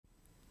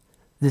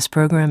This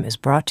program is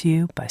brought to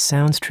you by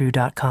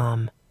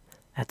SoundsTrue.com.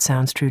 At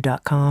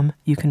SoundsTrue.com,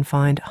 you can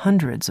find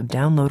hundreds of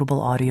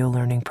downloadable audio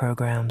learning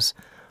programs,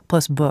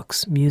 plus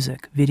books,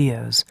 music,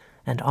 videos,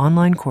 and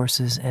online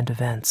courses and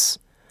events.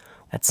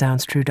 At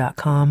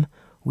SoundsTrue.com,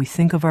 we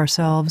think of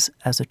ourselves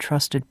as a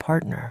trusted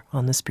partner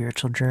on the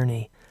spiritual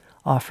journey,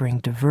 offering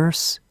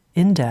diverse,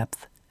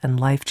 in-depth, and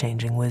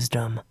life-changing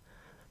wisdom.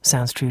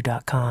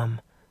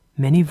 SoundsTrue.com.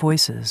 Many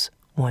voices,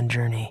 one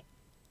journey.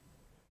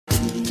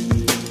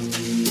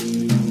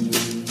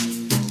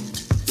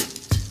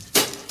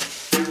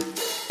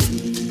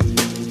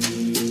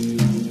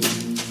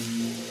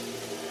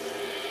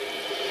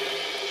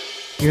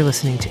 You're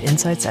listening to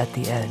Insights at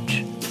the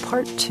Edge,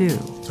 Part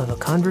 2 of a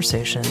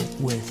conversation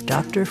with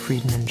Dr.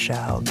 Friedemann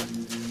Schaub.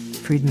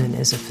 Friedemann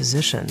is a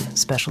physician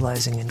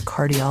specializing in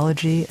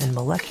cardiology and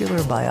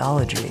molecular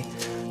biology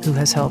who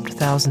has helped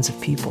thousands of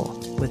people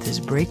with his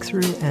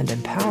breakthrough and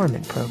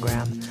empowerment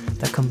program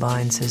that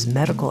combines his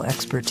medical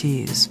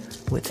expertise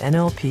with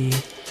NLP,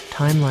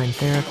 timeline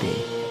therapy,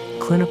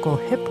 clinical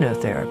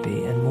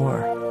hypnotherapy, and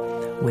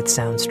more. With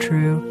Sounds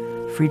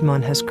True,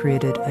 Friedemann has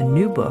created a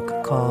new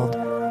book called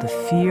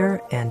The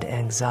Fear and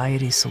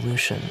Anxiety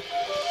Solution,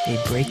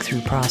 a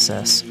breakthrough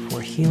process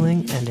for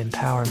healing and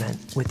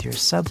empowerment with your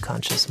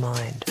subconscious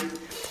mind.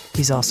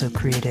 He's also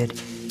created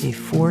a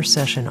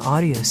 4-session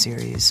audio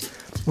series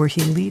where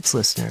he leads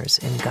listeners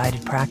in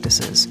guided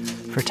practices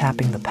for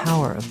tapping the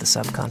power of the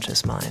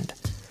subconscious mind.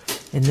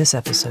 In this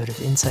episode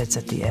of Insights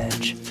at the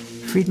Edge,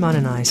 Friedemann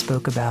and I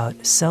spoke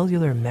about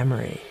cellular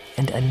memory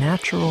and a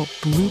natural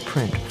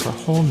blueprint for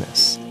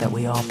wholeness that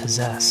we all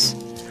possess.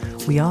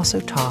 We also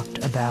talked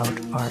about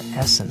our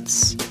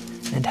essence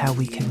and how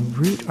we can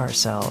root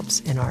ourselves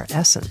in our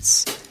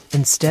essence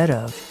instead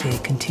of a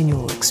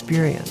continual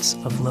experience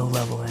of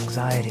low-level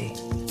anxiety.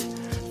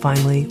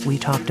 Finally, we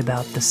talked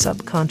about the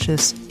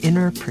subconscious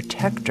inner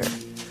protector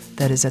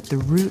that is at the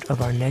root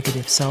of our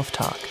negative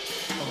self-talk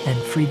and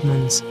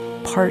Friedman's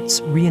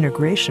parts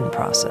reintegration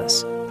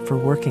process for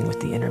working with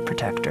the inner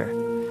protector.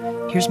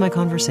 Here's my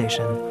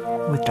conversation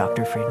with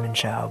Dr. Friedemann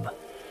Schaub.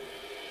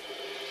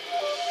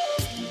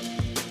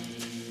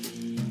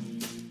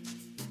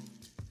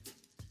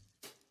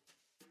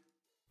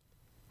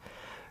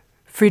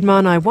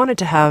 Friedemann, I wanted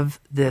to have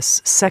this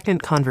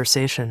second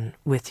conversation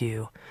with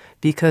you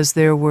because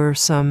there were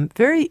some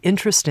very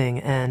interesting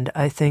and,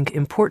 I think,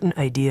 important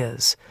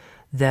ideas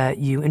that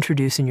you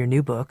introduce in your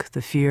new book,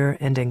 The Fear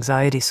and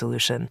Anxiety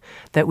Solution,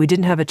 that we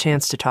didn't have a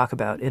chance to talk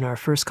about in our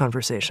first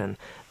conversation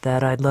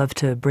that I'd love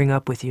to bring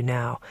up with you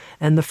now.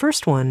 And the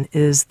first one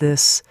is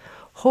this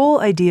whole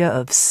idea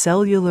of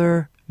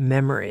cellular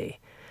memory.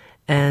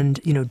 And,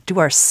 do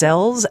our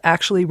cells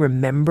actually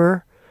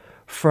remember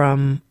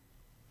from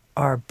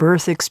our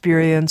birth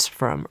experience,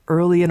 from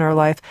early in our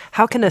life?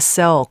 How can a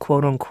cell,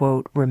 quote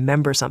unquote,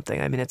 remember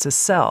something? I mean, it's a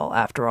cell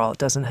after all. It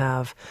doesn't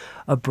have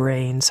a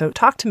brain. So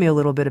talk to me a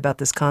little bit about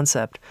this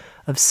concept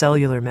of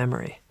cellular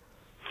memory.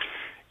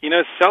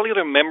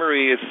 Cellular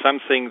memory is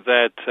something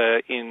that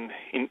in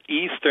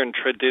Eastern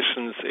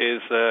traditions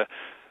is a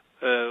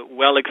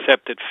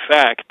well-accepted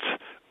fact,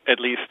 at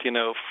least,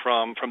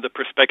 from the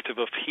perspective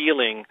of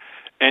healing.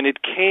 And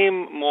it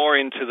came more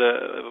into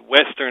the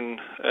Western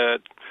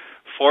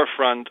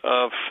forefront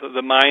of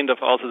the mind of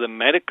also the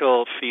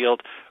medical field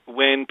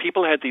when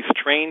people had these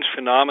strange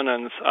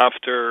phenomenons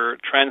after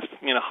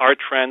heart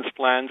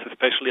transplants,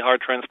 especially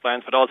heart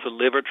transplants, but also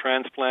liver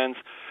transplants,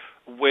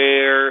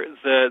 where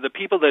the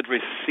people that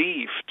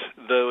received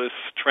those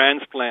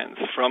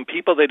transplants from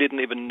people they didn't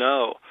even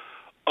know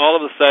all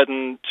of a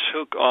sudden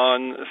took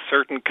on a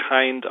certain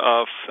kind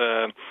of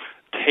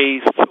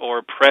tastes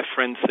or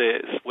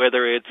preferences,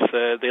 whether it's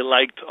they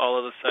liked all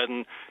of a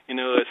sudden,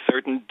 a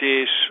certain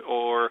dish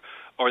or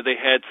they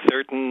had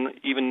certain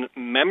even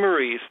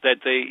memories that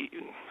they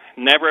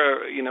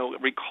never,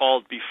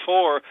 recalled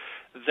before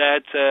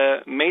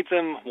that made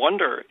them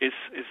wonder, is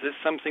this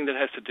something that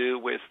has to do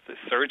with the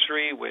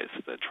surgery, with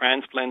the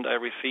transplant I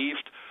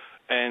received?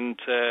 And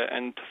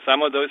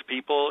some of those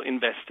people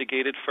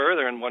investigated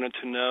further and wanted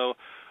to know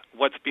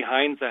what's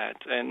behind that.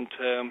 And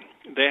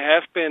there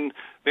have been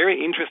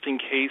very interesting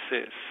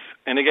cases.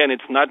 And again,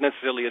 it's not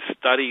necessarily a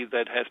study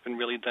that has been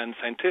really done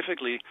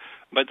scientifically,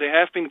 but there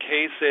have been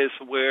cases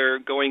where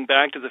going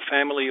back to the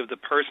family of the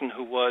person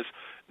who was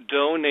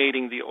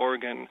donating the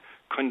organ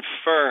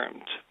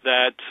confirmed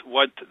that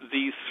what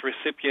these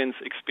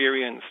recipients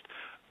experienced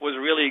was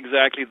really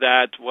exactly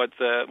that, what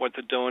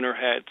the donor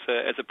had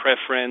as a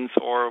preference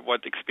or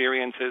what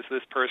experiences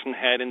this person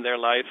had in their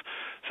life.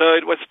 So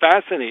it was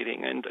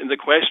fascinating. And the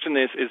question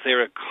is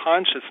there a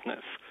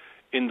consciousness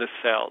in the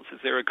cells? Is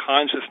there a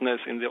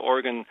consciousness in the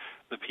organ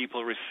the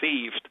people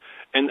received?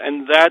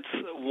 And that's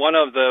one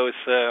of those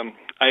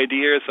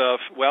ideas of,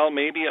 well,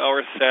 maybe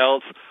our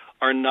cells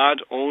are not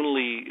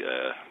only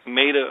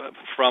made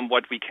from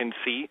what we can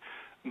see,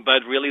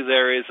 but really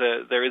there is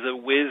a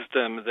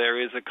wisdom,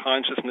 there is a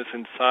consciousness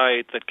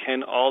inside that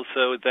can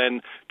also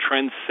then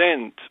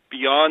transcend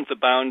beyond the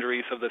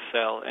boundaries of the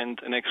cell and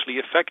actually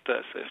affect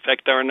us,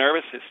 affect our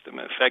nervous system,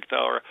 affect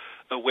our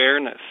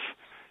awareness.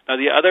 Now,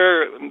 the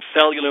other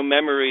cellular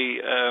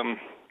memory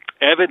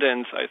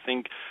evidence I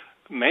think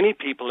many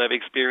people have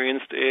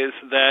experienced is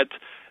that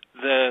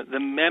the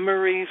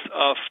memories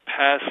of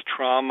past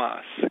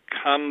traumas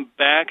come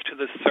back to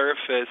the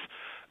surface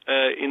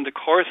in the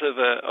course of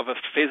a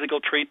physical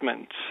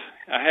treatment.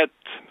 I had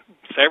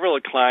several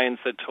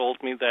clients that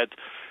told me that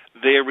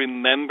they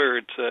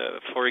remembered,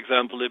 for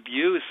example,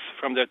 abuse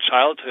from their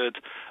childhood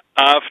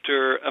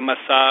after a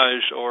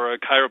massage or a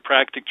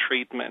chiropractic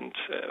treatment.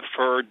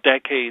 For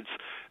decades,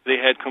 they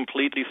had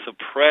completely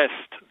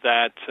suppressed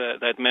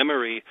that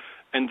memory.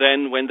 And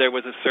then when there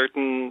was a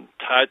certain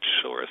touch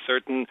or a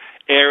certain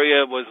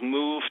area was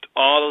moved,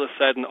 all of a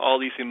sudden all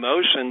these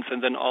emotions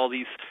and then all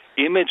these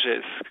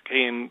images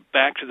came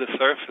back to the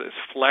surface,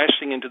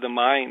 flashing into the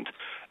mind.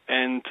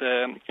 And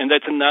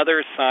that's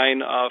another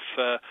sign of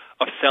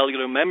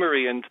cellular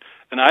memory. And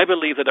I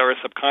believe that our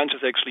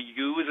subconscious actually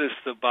uses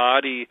the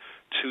body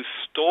to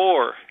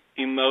store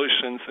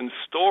emotions and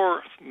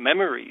store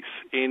memories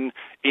in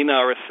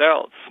our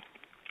cells.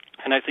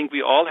 And I think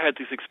we all had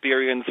this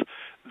experience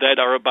that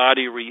our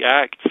body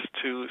reacts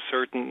to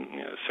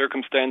certain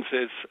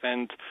circumstances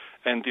and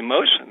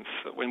emotions.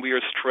 When we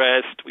are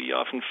stressed, we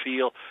often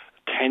feel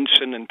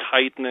tension and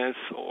tightness,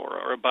 or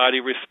our body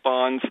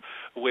responds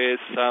with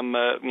some,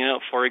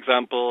 for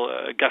example,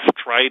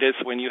 gastritis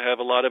when you have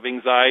a lot of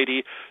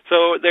anxiety.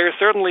 So there's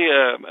certainly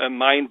a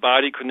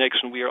mind-body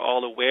connection we are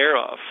all aware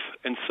of.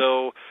 And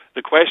so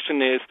the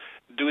question is,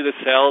 do the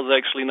cells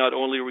actually not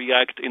only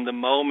react in the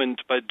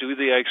moment, but do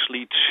they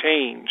actually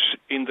change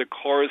in the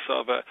course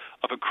of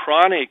a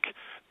chronic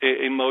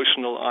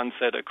emotional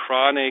onset, a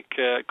chronic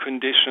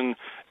condition,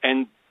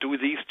 and do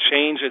these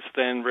changes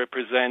then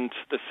represent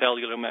the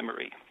cellular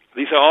memory?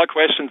 These are all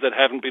questions that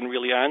haven't been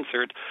really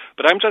answered,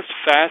 but I'm just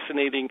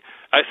fascinated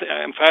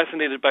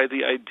by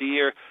the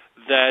idea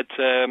that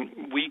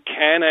we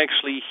can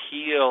actually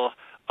heal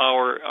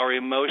our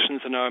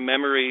emotions and our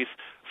memories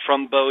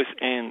from both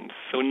ends.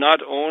 So not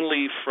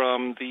only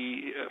from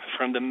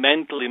the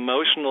mental,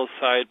 emotional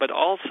side, but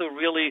also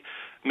really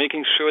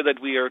making sure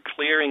that we are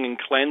clearing and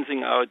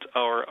cleansing out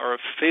our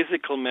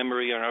physical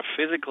memory on our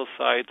physical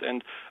side,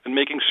 and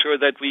making sure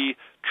that we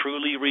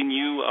truly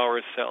renew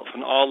ourselves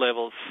on all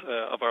levels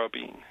of our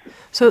being.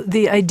 So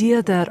the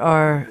idea that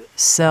our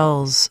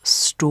cells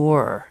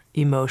store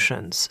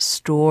emotions,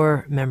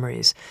 store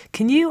memories,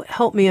 can you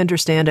help me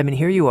understand? I mean,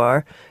 here you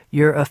are.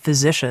 You're a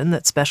physician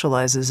that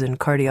specializes in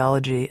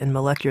cardiology and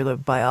molecular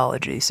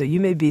biology, so you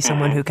may be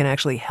someone who can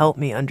actually help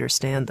me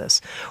understand this.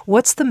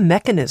 What's the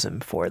mechanism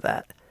for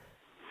that?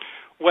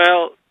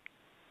 Well,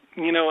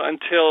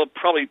 until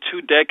probably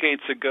 2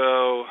 decades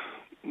ago,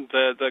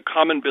 the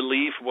common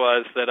belief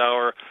was that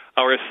our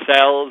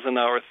cells and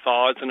our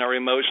thoughts and our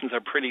emotions are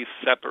pretty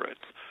separate,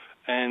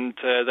 and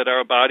that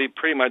our body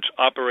pretty much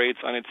operates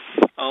on its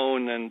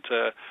own,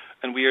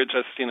 and we are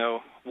just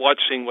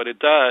watching what it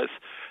does.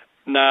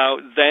 Now,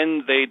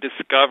 then they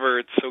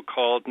discovered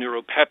so-called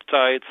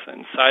neuropeptides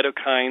and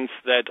cytokines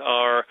that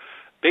are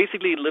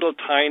basically little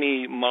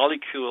tiny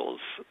molecules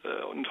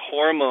and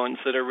hormones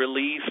that are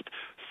released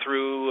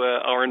through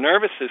our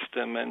nervous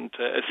system and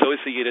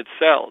associated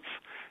cells.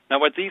 Now,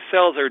 what these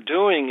cells are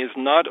doing is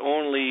not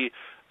only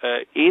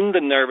in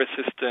the nervous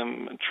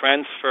system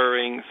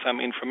transferring some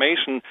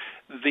information,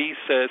 these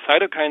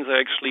cytokines are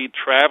actually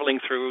traveling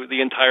through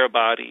the entire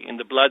body, in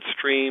the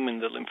bloodstream, in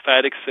the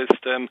lymphatic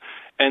system,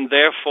 and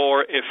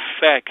therefore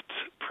affect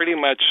pretty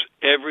much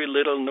every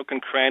little nook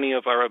and cranny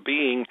of our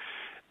being,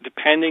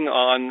 depending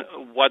on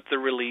what the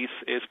release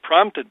is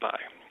prompted by.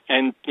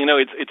 And,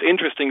 it's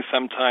interesting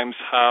sometimes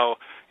how,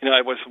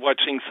 I was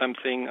watching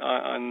something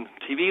on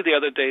TV the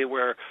other day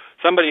where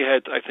somebody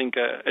had, I think,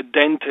 a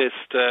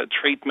dentist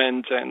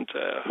treatment and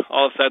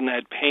all of a sudden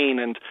had pain,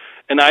 and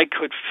I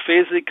could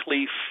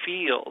physically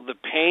feel the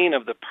pain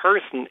of the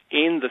person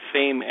in the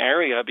same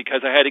area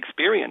because I had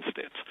experienced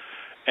it.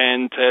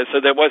 And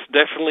so there was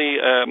definitely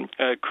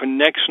a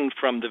connection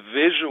from the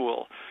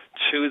visual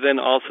to then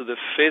also the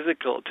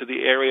physical, to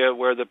the area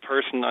where the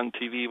person on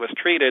TV was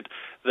treated,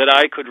 that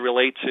I could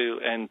relate to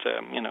and,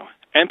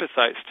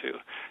 empathize to.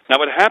 Now,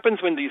 what happens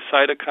when these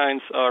cytokines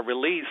are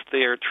released,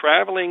 they are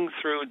traveling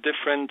through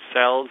different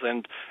cells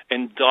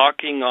and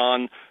docking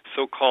on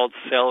so-called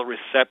cell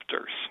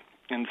receptors.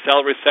 And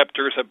cell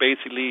receptors are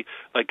basically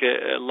like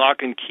a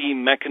lock and key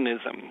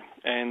mechanism,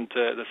 and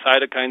the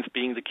cytokines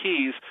being the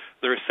keys,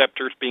 the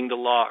receptors being the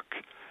lock.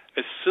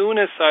 As soon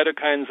as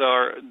cytokines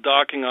are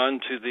docking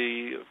onto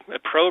the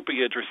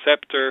appropriate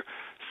receptor,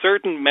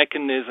 certain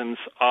mechanisms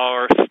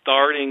are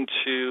starting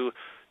to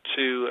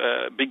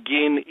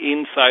begin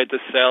inside the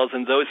cells,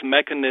 and those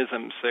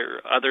mechanisms, there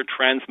are other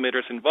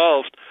transmitters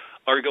involved,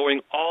 are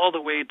going all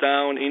the way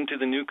down into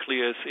the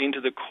nucleus,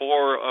 into the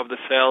core of the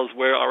cells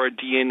where our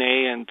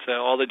DNA and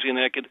all the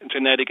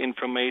genetic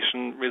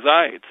information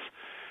resides.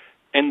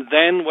 And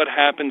then what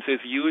happens is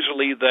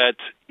usually that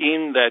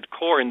in that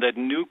core, in that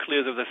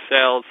nucleus of the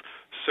cells,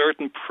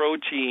 certain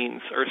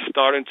proteins are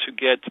starting to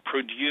get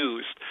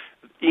produced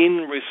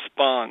in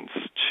response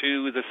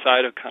to the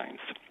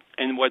cytokines.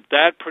 And what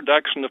that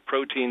production of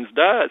proteins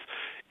does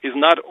is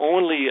not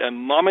only a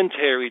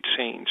momentary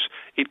change,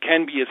 it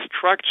can be a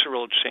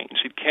structural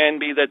change. It can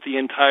be that the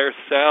entire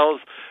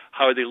cells,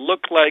 how they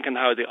look like and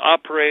how they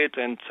operate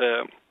and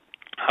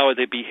how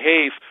they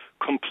behave,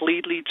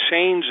 completely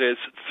changes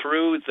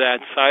through that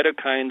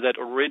cytokine that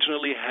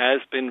originally has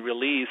been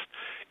released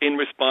in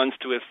response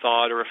to a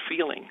thought or a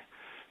feeling.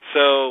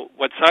 So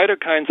what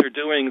cytokines are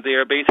doing, they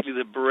are basically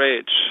the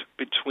bridge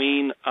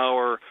between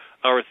our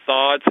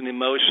thoughts and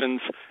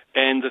emotions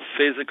and the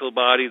physical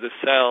body, the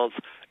cells,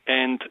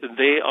 and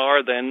they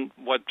are then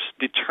what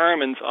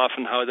determines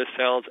often how the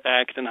cells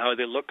act and how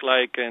they look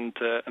like and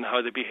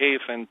how they behave,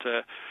 and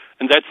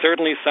that's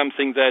certainly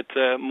something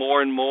that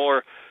more and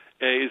more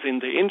is in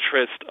the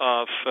interest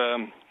of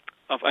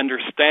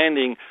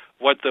understanding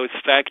what those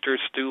factors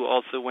do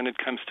also when it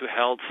comes to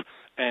health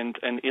and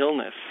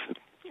illness.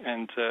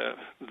 And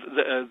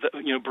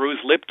Bruce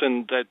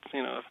Lipton,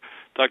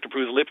 Dr.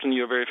 Bruce Lipton,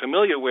 you're very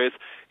familiar with.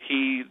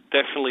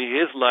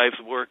 His life's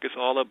work is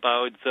all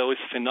about those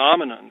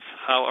phenomena,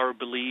 how our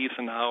beliefs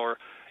and how our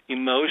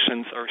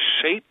emotions are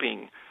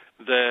shaping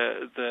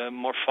the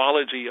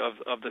morphology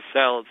of the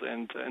cells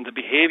and the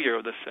behavior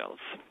of the cells.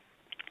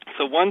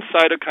 So once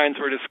cytokines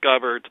were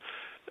discovered,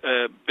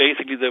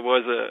 basically there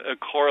was a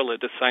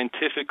correlate, a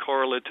scientific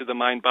correlate to the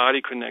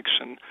mind-body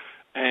connection.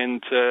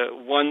 And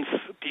once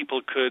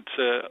people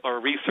or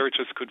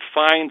researchers could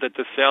find that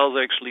the cells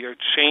actually are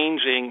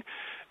changing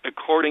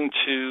according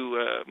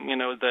to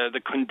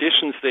the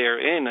conditions they are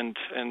in,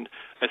 and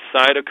a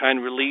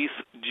cytokine release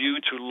due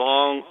to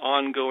long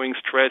ongoing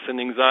stress and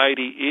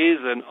anxiety is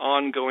an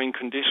ongoing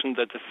condition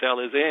that the cell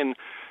is in.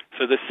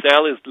 So the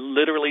cell is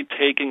literally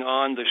taking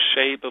on the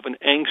shape of an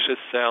anxious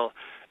cell,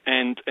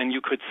 and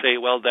you could say,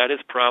 well, that is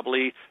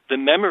probably the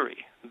memory,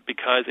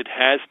 because it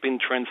has been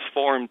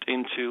transformed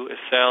into a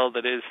cell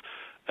that is,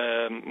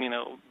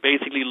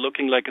 basically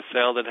looking like a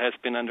cell that has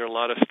been under a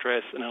lot of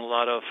stress and a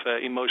lot of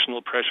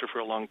emotional pressure for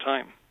a long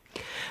time.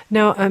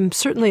 Now, I'm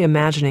certainly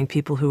imagining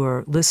people who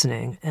are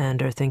listening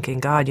and are thinking,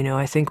 God,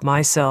 I think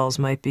my cells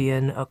might be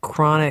in a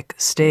chronic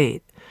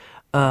state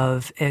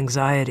of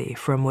anxiety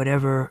from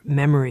whatever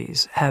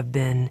memories have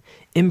been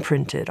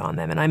imprinted on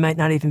them. And I might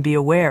not even be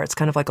aware. It's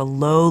kind of like a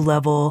low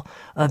level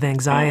of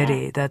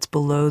anxiety that's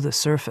below the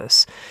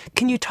surface.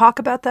 Can you talk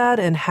about that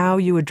and how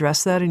you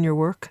address that in your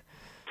work?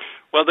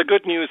 Well, the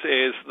good news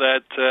is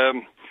that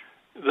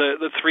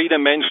the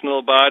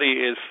three-dimensional body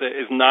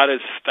is not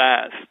as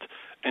fast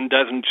and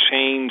doesn't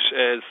change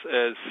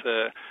as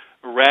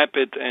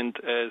rapid and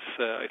as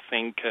I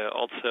think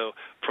also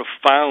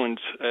profound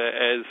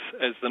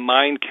as the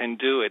mind can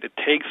do it. It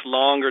takes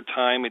longer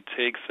time. It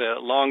takes a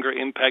longer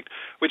impact,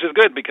 which is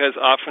good because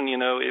often,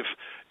 if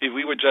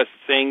we would just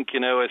think,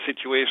 a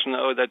situation,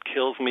 that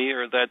kills me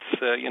or that's,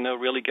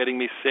 really getting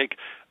me sick,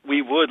 we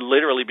would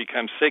literally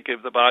become sick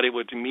if the body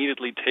would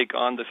immediately take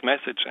on this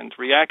message and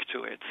react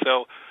to it.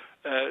 So,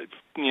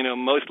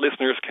 most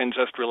listeners can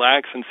just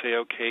relax and say,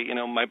 okay,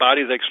 my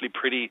body is actually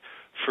pretty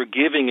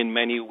forgiving in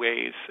many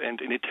ways,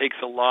 and it takes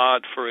a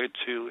lot for it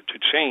to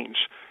change.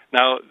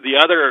 Now, the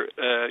other,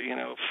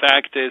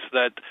 fact is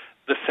that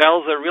the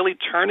cells are really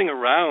turning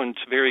around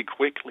very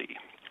quickly.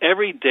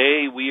 Every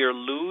day we are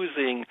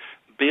losing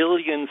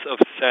billions of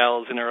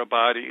cells in our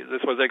body.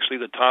 This was actually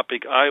the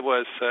topic I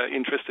was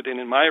interested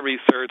in my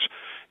research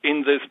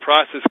in this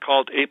process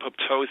called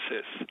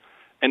apoptosis.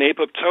 And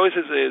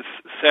apoptosis is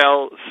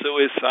cell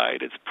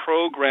suicide. It's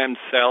programmed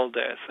cell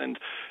death. And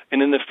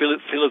in the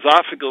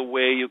philosophical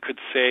way, you could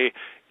say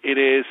it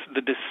is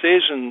the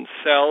decision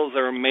cells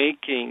are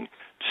making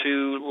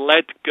to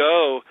let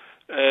go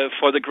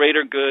for the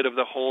greater good of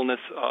the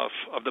wholeness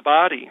of the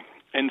body.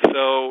 And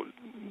so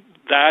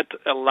that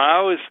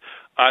allows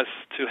us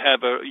to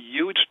have a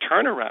huge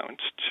turnaround,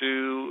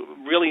 to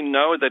really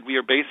know that we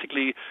are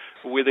basically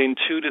within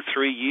 2 to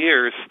 3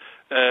 years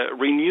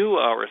renew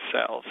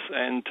ourselves.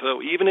 And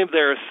so even if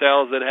there are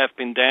cells that have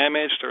been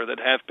damaged or that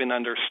have been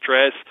under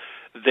stress,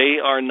 they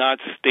are not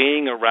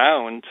staying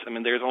around. I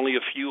mean, there's only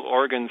a few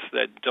organs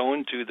that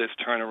don't do this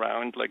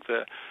turnaround, like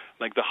the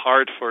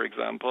heart, for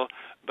example.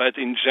 But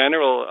in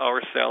general,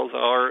 our cells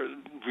are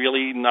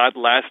really not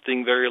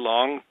lasting very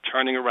long,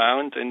 turning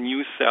around, and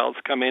new cells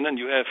come in, and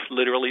you have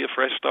literally a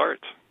fresh start.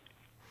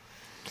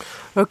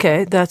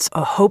 Okay, that's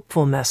a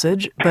hopeful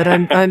message, but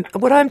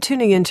what I'm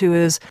tuning into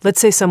is,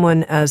 let's say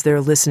someone, as they're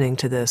listening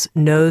to this,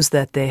 knows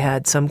that they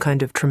had some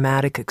kind of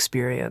traumatic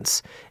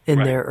experience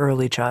in their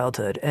early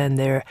childhood, and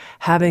they're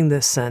having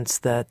this sense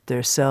that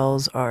their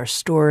cells are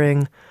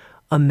storing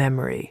a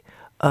memory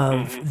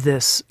of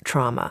this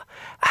trauma.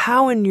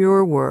 How in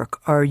your work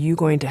are you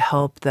going to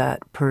help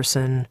that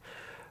person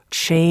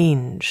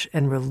change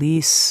and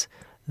release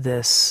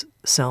this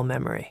cell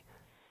memory?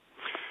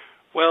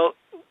 Well,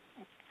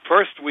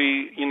 first,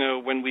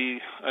 when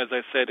we, as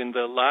I said in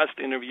the last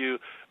interview,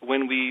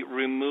 when we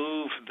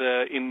remove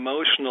the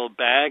emotional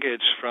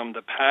baggage from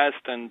the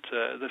past and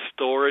the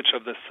storage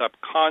of the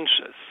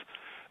subconscious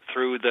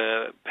through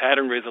the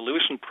pattern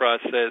resolution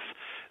process,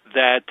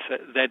 that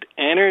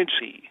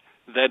energy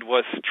that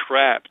was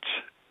trapped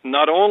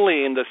not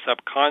only in the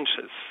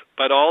subconscious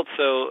but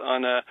also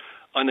on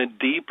on a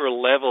deeper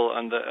level,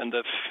 on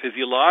the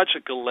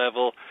physiological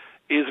level,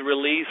 is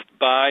released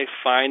by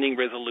finding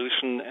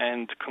resolution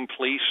and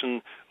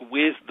completion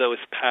with those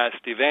past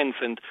events.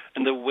 And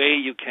the way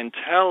you can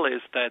tell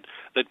is that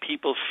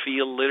people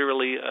feel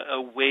literally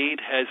a weight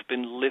has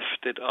been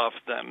lifted off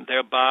them.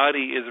 Their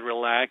body is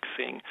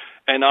relaxing.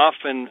 And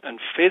often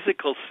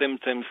physical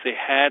symptoms they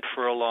had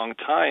for a long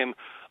time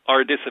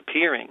are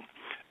disappearing.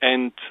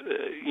 And,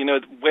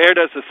 where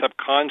does the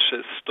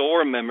subconscious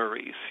store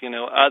memories,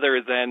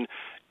 other than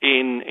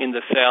in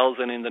the cells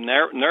and in the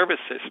nervous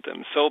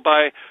system? So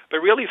by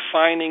really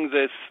finding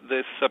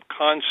this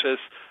subconscious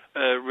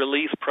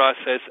release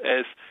process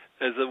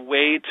as a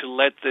way to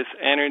let this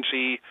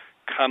energy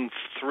come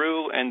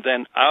through and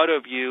then out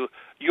of you,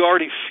 you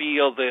already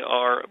feel there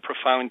are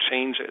profound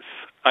changes.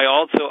 I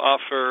also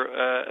offer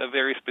a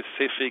very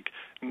specific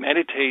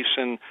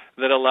meditation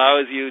that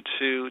allows you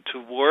to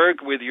work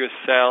with your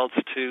cells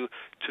to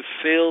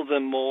fill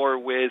them more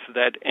with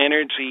that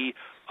energy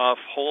of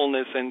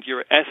wholeness and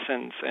your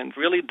essence, and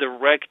really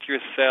direct your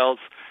cells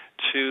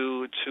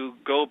to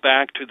go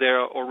back to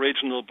their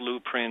original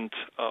blueprint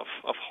of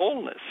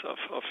wholeness,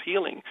 of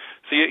healing.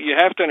 So you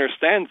have to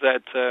understand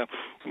that the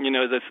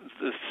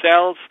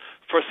cells,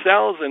 for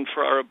cells and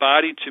for our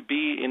body to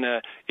be in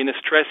a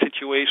stress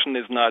situation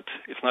it's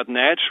not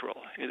natural.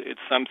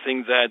 It's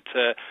something that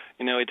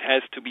it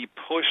has to be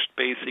pushed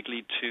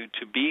basically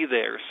to be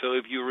there. So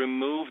if you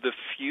remove the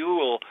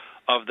fuel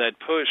of that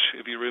push,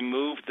 if you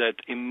remove that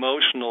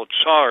emotional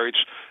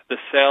charge, the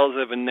cells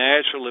have a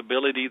natural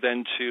ability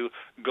then to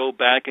go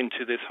back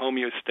into this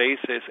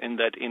homeostasis in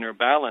that inner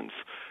balance.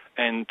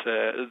 And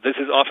this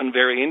is often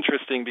very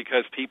interesting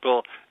because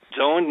people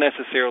don't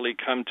necessarily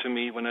come to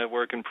me when I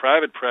work in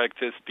private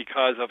practice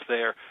because of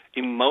their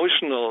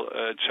emotional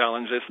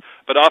challenges,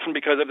 but often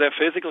because of their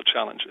physical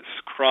challenges,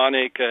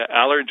 chronic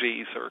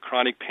allergies or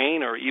chronic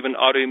pain or even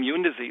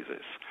autoimmune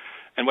diseases.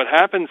 And what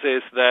happens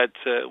is that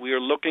we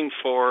are looking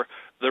for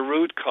the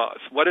root cause.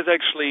 What is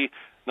actually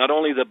not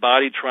only the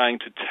body trying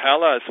to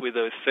tell us with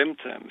those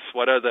symptoms,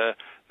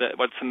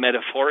 what's the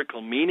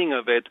metaphorical meaning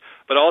of it,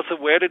 but also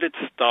where did it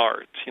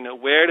start?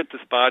 Where did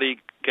this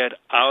body get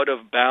out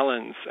of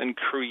balance and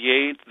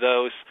create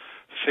those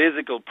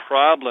physical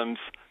problems,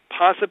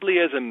 possibly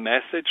as a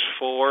message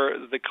for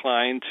the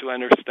client to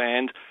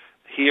understand,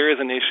 here is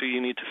an issue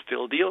you need to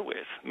still deal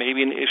with.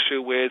 Maybe an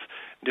issue with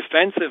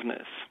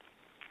defensiveness.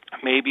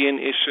 Maybe an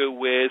issue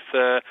with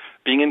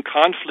being in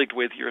conflict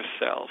with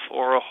yourself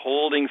or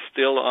holding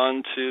still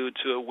on to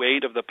a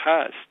weight of the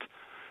past.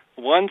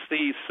 Once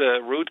these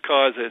root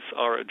causes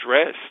are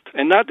addressed,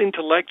 and not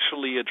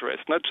intellectually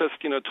addressed, not just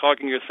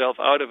talking yourself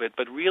out of it,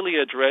 but really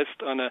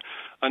addressed on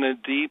a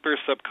deeper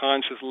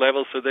subconscious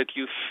level, so that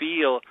you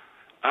feel,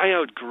 I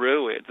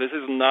outgrew it. This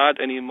is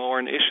not anymore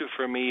an issue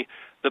for me.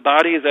 The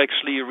body is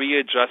actually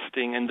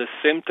readjusting, and the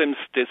symptoms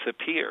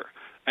disappear.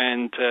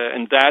 And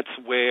that's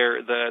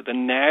where the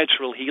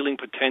natural healing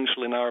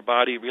potential in our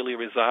body really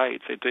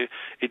resides. It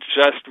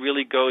just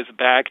really goes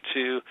back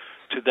to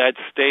that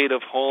state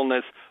of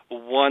wholeness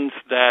once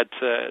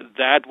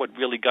that what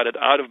really got it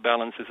out of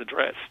balance is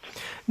addressed.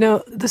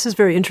 Now, this is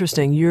very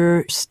interesting.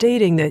 You're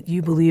stating that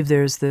you believe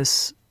there's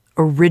this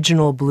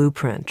original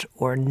blueprint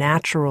or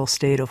natural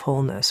state of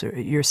wholeness, or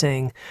you're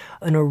saying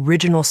an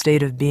original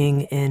state of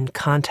being in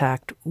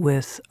contact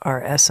with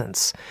our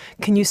essence.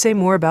 Can you say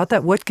more about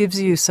that? What gives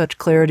you such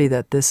clarity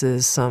that this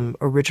is some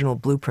original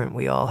blueprint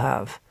we all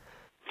have?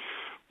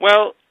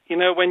 Well,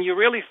 when you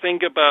really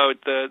think about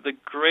the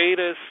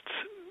greatest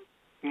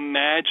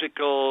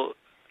magical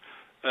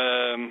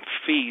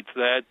feat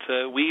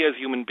that we as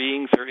human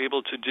beings are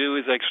able to do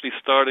is actually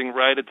starting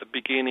right at the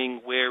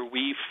beginning, where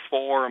we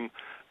form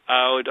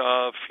out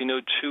of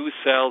two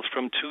cells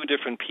from two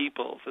different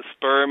people, the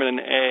sperm and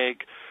an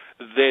egg,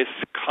 this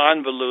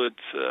convolute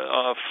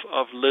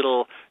of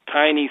little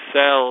tiny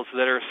cells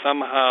that are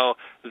somehow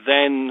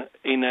then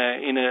in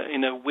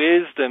a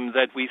wisdom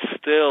that we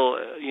still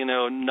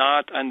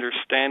not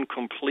understand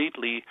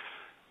completely,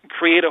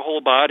 create a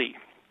whole body.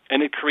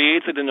 And it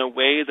creates it in a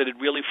way that it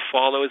really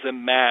follows a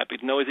map.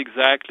 It knows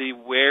exactly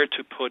where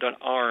to put an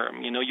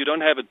arm. You don't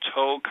have a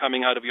toe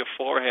coming out of your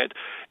forehead.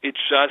 It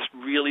just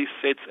really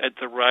sits at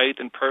the right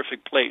and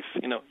perfect place,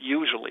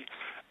 usually.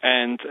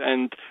 And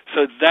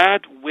so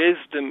that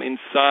wisdom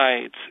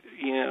inside,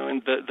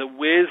 and the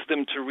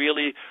wisdom to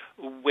really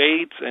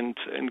wait and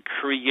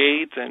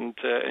create and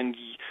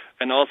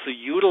also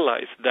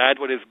utilize that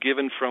what is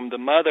given from the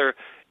mother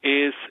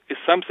is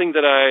something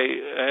that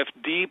I have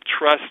deep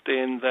trust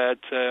in, that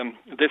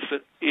this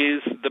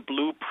is the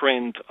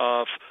blueprint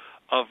of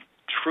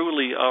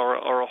truly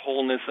our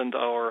wholeness and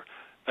our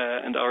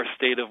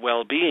state of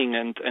well-being,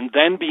 and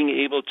then being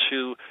able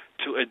to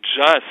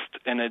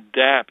adjust and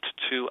adapt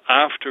to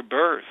after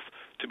birth,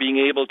 to being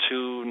able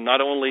to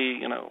not only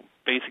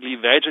basically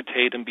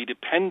vegetate and be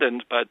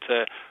dependent, but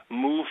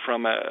move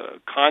from a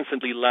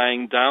constantly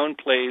lying down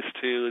place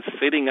to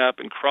sitting up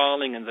and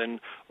crawling and then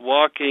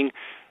walking.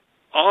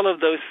 All of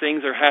those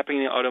things are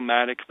happening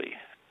automatically.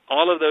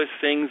 all of those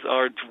things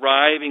are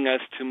driving us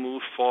to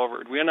move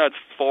forward. We're not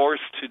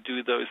forced to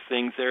do those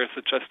things. There's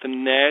just a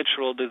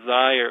natural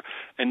desire,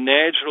 a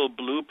natural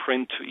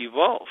blueprint to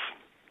evolve.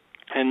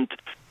 And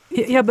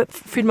yeah, but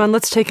Friedemann,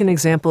 let's take an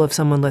example of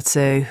someone, let's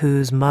say,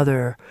 whose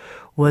mother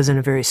was in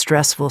a very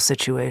stressful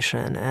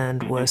situation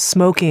and was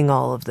smoking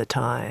all of the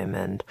time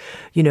and,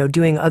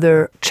 doing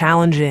other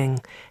challenging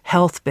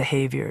health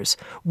behaviors.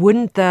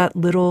 Wouldn't that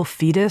little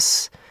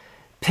fetus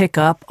pick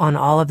up on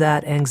all of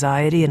that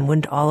anxiety, and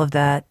wouldn't all of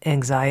that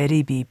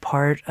anxiety be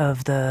part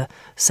of the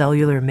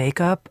cellular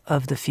makeup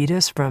of the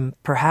fetus from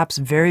perhaps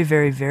very,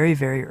 very, very,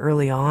 very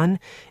early on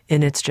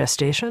in its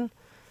gestation?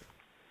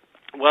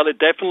 Well, it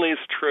definitely is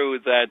true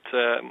that,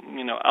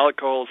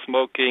 alcohol,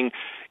 smoking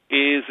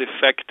is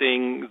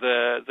affecting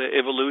the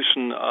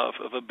evolution of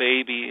a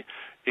baby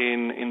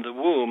in the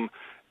womb,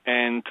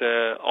 and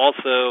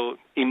also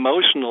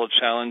emotional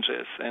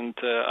challenges. And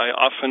I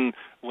often,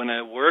 when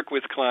I work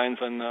with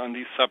clients on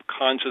these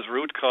subconscious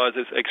root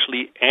causes,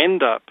 actually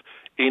end up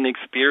in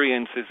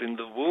experiences in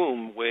the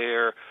womb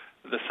where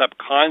the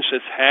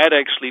subconscious had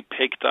actually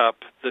picked up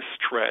the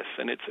stress.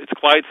 And it's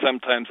quite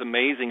sometimes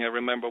amazing. I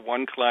remember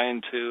one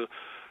client who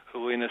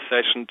in a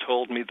session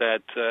told me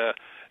that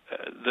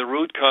the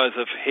root cause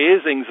of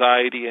his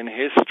anxiety and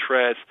his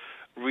stress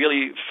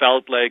really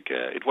felt like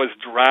it was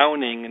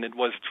drowning, and it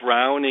was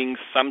drowning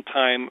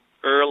sometime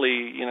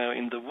early,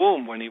 in the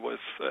womb when he was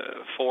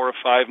 4 or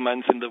 5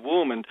 months in the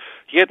womb, and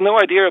he had no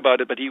idea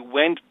about it, but he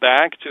went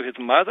back to his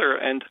mother,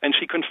 and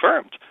she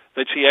confirmed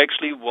that she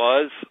actually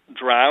was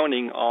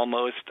drowning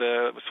almost,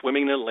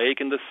 swimming in a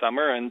lake in the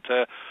summer, and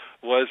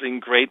was in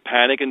great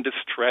panic and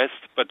distress,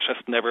 but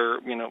just never,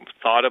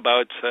 thought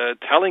about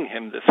telling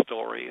him this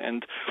story.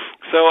 And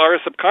so our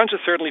subconscious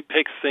certainly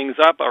picks things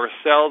up. Our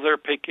cells are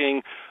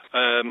picking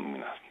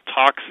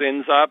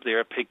toxins up. They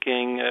are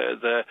picking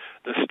the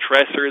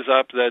stressors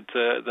up that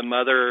the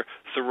mother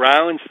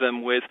surrounds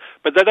them with.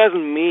 But that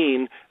doesn't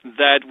mean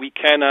that we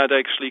cannot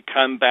actually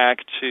come back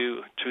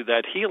to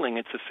that healing.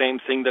 It's the same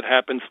thing that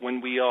happens when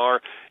we are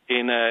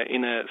in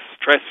a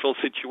stressful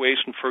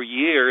situation for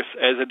years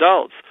as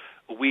adults.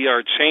 We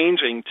are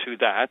changing to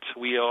that.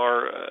 We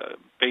are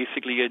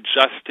basically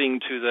adjusting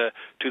to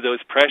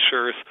those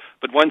pressures.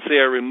 But once they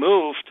are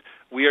removed,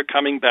 we are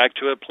coming back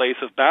to a place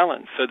of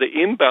balance. So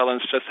the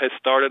imbalance just has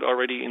started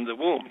already in the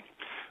womb.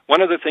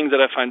 One of the things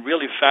that I find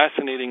really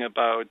fascinating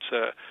about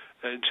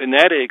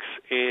genetics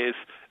is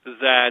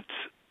that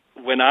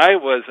when I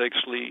was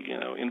actually,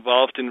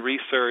 involved in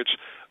research,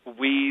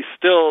 we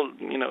still,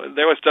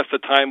 there was just a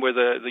time where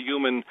the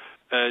human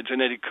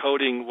genetic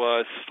coding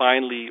was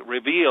finally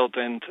revealed,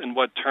 and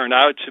what turned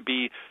out to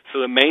be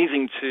so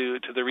amazing to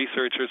the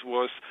researchers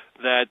was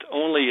that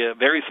only a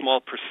very small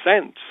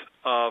percent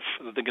of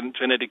the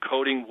genetic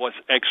coding was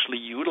actually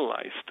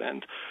utilized,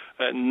 and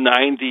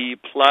 90+%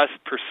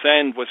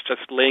 was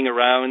just laying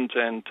around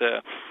and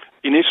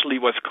initially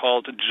was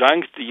called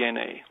junk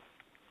DNA.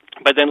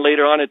 But then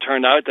later on it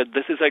turned out that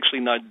this is actually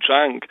not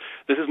junk.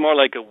 This is more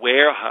like a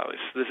warehouse.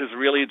 This is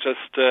really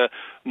just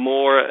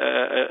more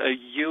a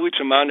huge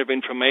amount of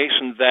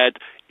information that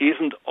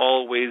isn't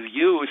always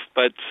used,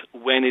 but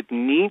when it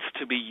needs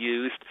to be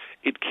used,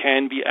 it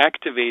can be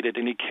activated,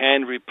 and it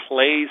can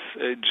replace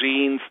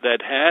genes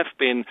that have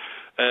been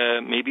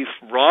maybe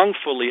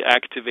wrongfully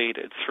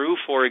activated through,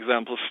 for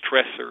example,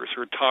 stressors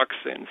or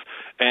toxins.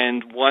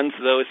 And once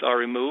those are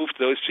removed,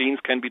 those genes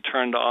can be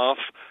turned off,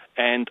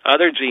 and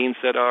other genes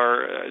that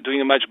are doing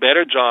a much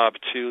better job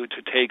to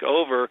take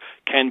over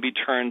can be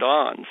turned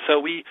on. So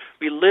we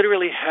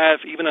literally have,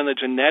 even on a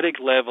genetic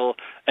level,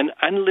 an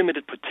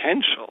unlimited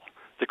potential.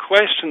 The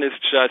question is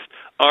just,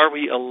 are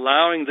we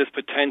allowing this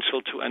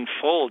potential to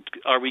unfold?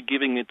 Are we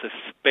giving it the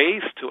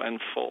space to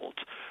unfold?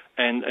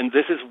 And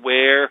this is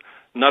where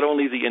not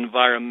only the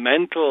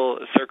environmental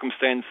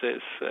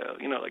circumstances,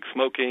 like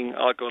smoking,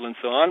 alcohol, and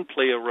so on,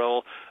 play a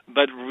role,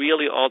 but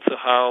really also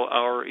how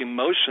our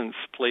emotions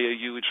play a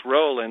huge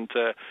role. And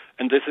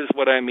this is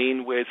what I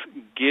mean with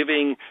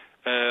giving,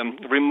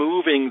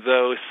 removing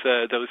those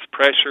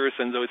pressures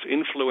and those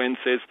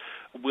influences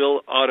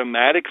will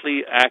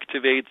automatically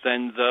activate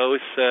then those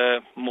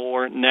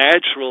more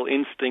natural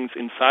instincts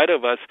inside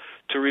of us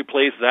to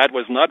replace that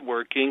was not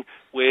working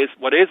with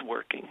what is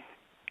working.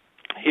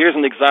 Here's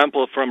an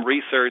example from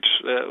research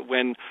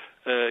when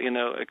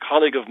a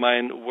colleague of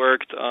mine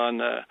worked on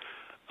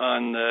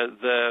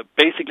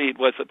basically it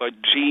was about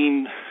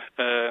gene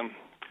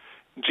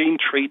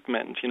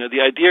treatment.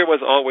 The idea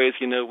was always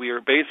we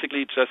were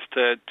basically just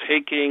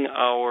taking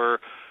our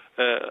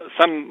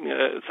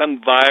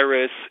some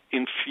virus,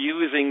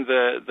 infusing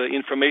the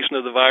information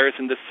of the virus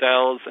in the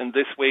cells, and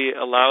this way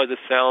allow the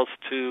cells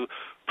to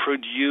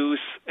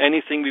produce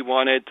anything we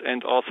wanted,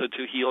 and also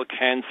to heal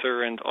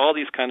cancer and all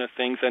these kind of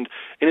things. And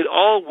it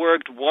all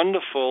worked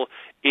wonderful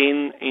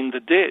in the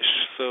dish.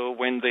 So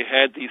when they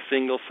had these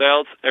single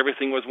cells,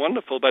 everything was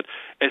wonderful. But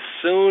as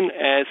soon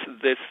as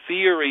this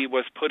theory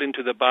was put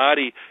into the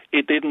body,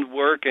 it didn't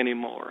work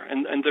anymore.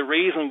 And the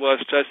reason was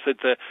just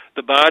that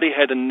the body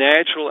had a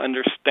natural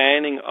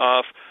understanding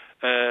of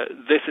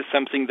this is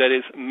something that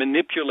is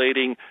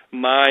manipulating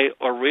my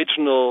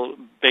original,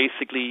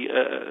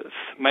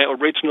 my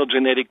original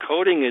genetic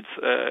coding.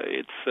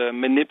 It's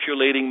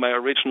manipulating my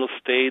original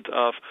state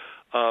of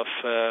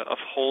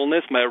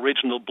wholeness, my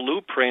original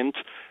blueprint.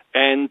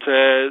 And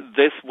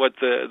this, what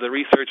the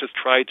researchers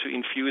tried to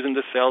infuse in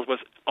the cells, was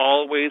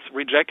always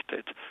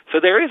rejected. So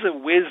there is a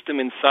wisdom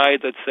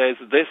inside that says,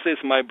 this is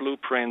my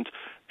blueprint,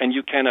 and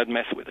you cannot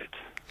mess with it.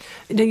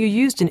 Now, you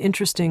used an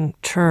interesting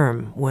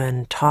term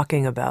when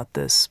talking about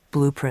this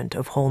blueprint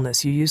of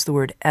wholeness. You used the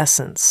word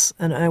essence,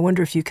 and I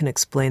wonder if you can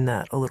explain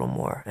that a little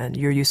more, and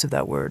your use of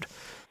that word.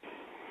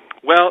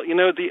 Well,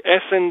 the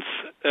essence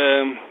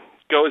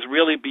goes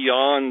really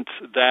beyond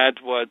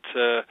that, what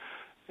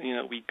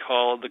we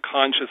call the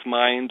conscious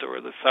mind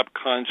or the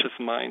subconscious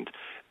mind.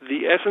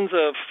 The essence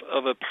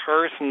of a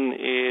person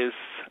is,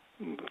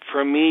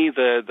 for me,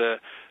 the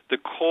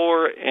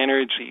core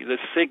energy, the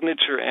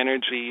signature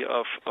energy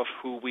of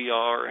who we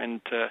are,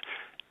 and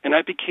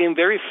I became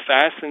very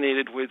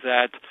fascinated with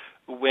that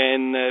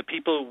when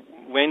people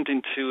went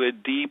into a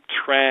deep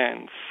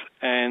trance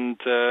and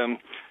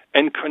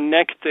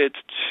connected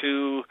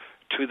to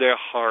their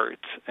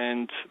heart,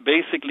 and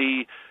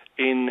basically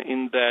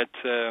in that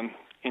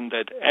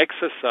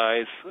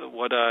exercise,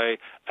 what I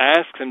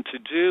asked them to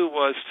do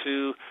was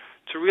to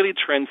really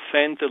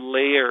transcend the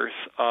layers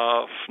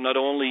of not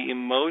only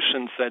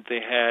emotions that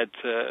they had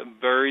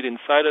buried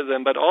inside of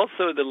them, but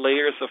also the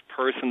layers of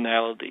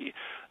personality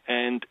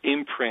and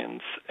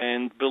imprints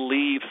and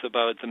beliefs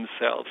about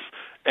themselves,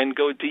 and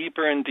go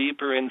deeper and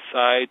deeper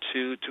inside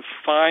to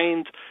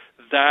find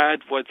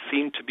that what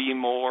seemed to be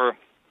more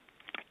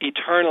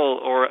eternal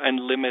or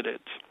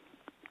unlimited.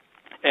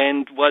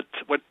 And what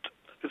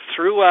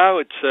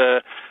throughout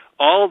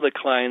all the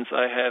clients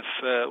I have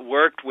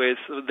worked with,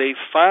 they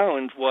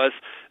found was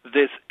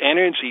this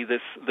energy,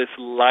 this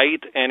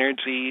light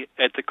energy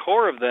at the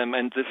core of them,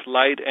 and this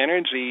light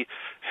energy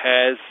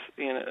has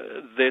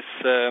this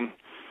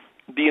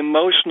the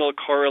emotional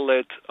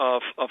correlate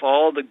of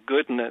all the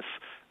goodness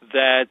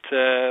that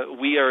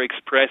we are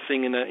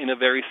expressing in a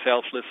very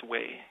selfless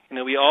way.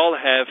 We all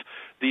have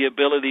the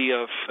ability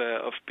of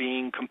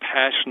being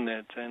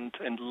compassionate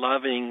and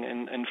loving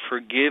and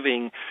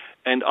forgiving,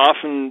 and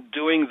often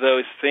doing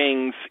those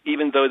things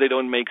even though they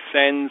don't make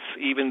sense,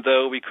 even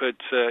though we could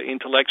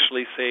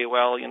intellectually say,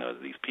 well,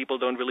 these people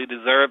don't really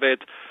deserve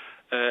it.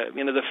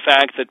 The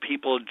fact that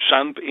people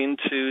jump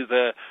into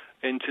the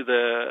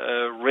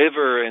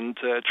river and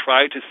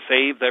try to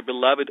save their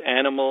beloved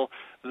animal,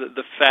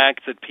 the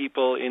fact that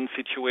people in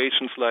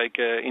situations like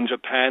in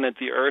Japan at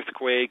the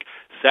earthquake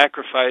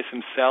sacrifice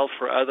himself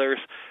for others,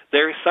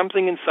 there is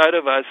something inside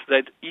of us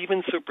that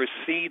even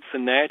supersedes the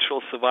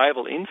natural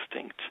survival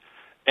instinct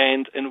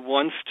and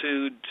wants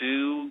to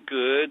do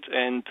good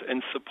and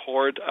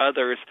support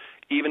others,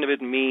 even if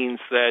it means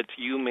that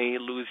you may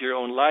lose your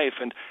own life.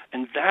 And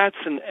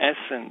that's an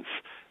essence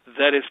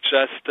that is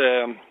just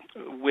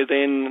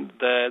within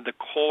the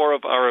core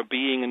of our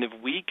being. And if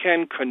we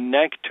can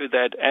connect to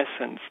that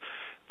essence,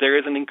 there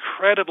is an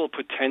incredible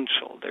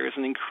potential. There is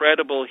an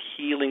incredible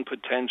healing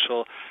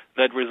potential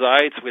that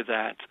resides with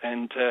that.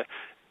 And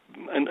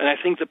I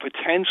think the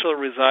potential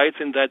resides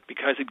in that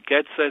because it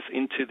gets us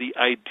into the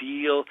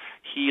ideal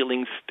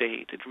healing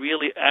state. It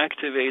really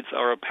activates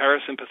our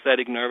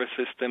parasympathetic nervous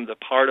system, the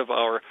part of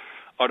our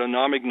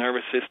autonomic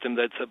nervous system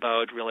that's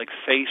about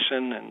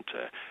relaxation and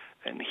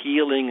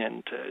healing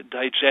and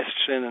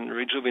digestion and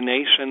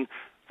rejuvenation.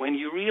 When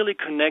you really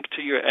connect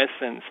to your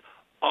essence,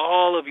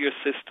 all of your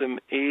system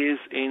is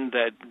in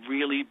that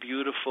really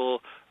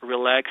beautiful,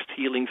 relaxed,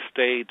 healing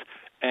state,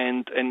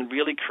 and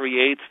really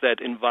creates that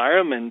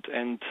environment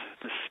and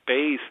the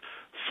space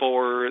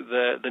for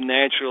the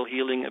natural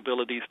healing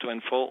abilities to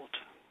unfold.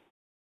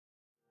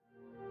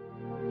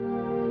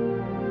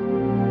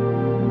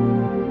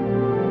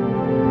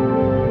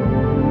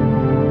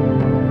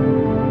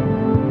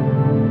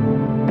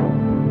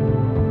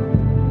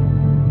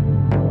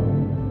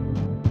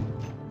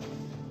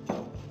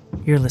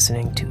 You're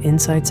listening to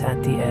Insights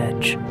at the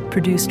Edge,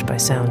 produced by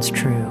Sounds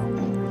True.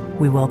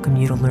 We welcome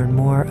you to learn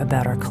more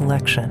about our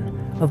collection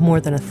of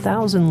more than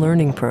 1,000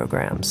 learning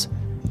programs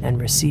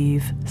and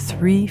receive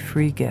 3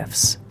 free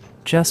gifts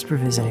just for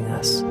visiting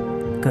us.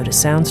 Go to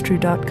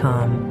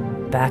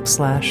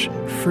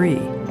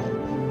soundstrue.com/free.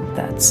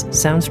 That's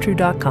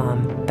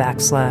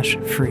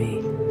soundstrue.com/free.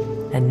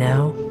 And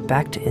now,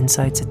 back to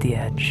Insights at the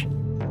Edge.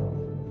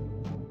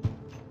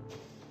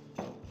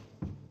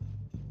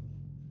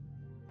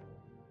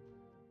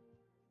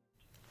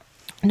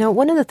 Now,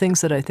 one of the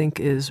things that I think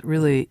is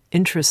really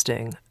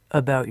interesting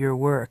about your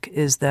work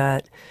is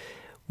that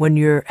when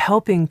you're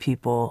helping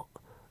people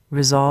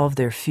resolve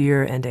their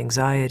fear and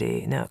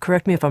anxiety, now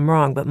correct me if I'm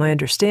wrong, but my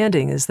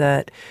understanding is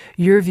that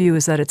your view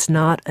is that it's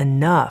not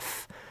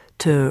enough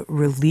to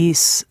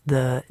release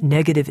the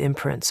negative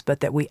imprints,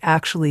 but that we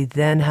actually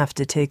then have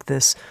to take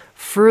this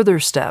further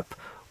step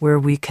where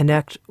we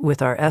connect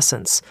with our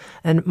essence.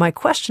 And my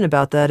question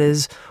about that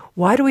is,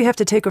 why do we have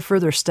to take a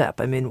further step?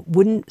 I mean,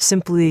 wouldn't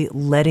simply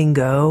letting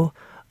go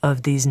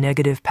of these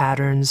negative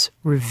patterns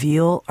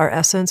reveal our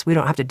essence? We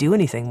don't have to do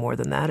anything more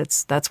than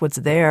that. That's what's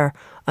there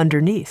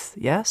underneath,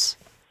 yes?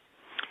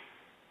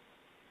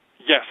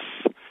 Yes.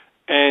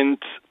 And,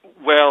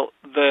 well,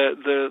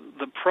 the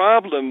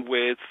problem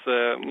with,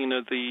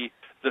 the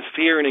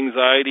fear and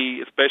anxiety,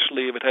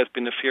 especially if it has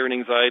been a fear and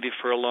anxiety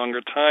for a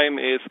longer time,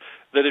 is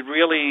that it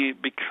really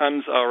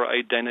becomes our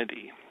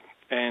identity.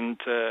 And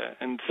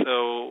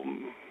so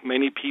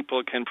many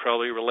people can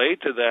probably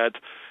relate to that.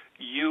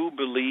 You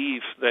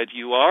believe that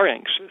you are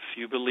anxious.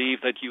 You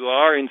believe that you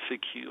are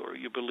insecure.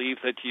 You believe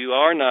that you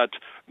are not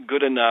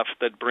good enough.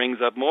 That brings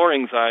up more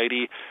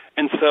anxiety.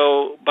 And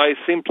so by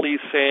simply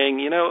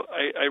saying,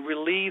 I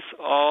release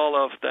all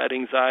of that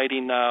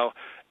anxiety now,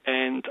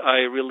 and I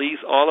release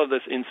all of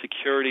this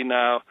insecurity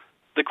now,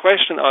 the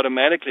question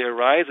automatically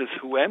arises,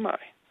 who am I?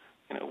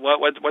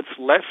 What's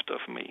left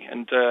of me?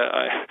 And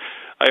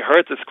I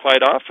heard this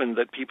quite often,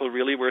 that people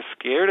really were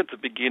scared at the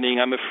beginning.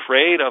 I'm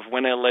afraid of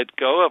when I let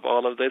go of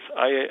all of this,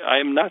 I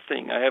am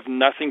nothing. I have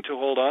nothing to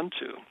hold on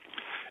to.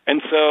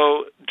 And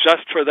so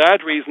just for that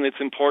reason,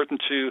 it's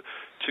important to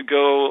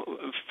go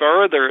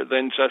further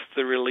than just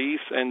the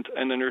release and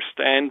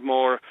understand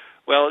more.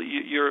 Well,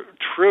 your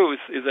truth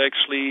is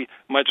actually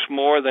much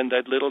more than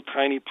that little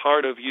tiny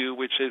part of you,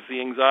 which is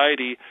the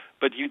anxiety,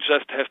 but you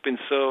just have been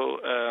so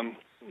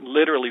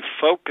literally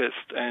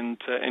focused and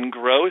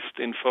engrossed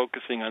in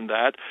focusing on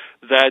that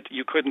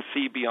you couldn't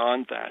see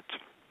beyond that.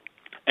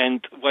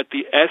 And what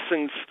the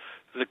essence,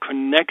 the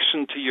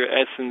connection to your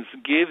essence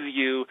gives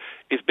you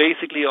is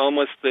basically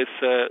almost this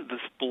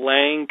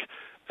blank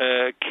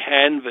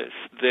canvas,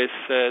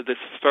 this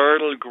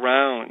fertile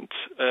ground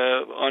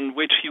on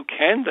which you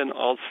can then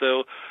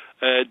also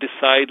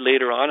decide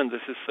later on, and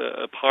this is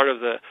a part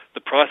of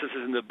the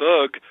processes in the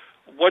book,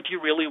 what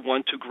you really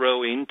want to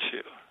grow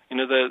into.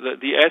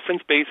 The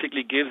essence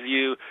basically gives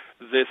you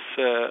this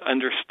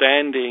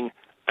understanding.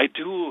 I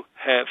do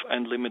have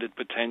unlimited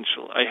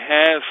potential. I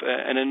have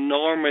an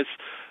enormous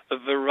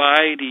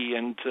variety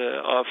and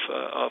of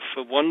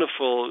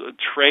wonderful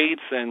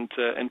traits and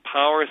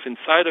powers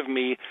inside of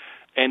me,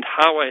 and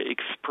how I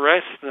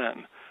express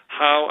them,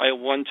 how I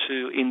want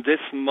to, in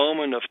this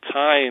moment of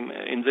time,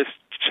 in this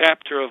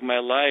chapter of my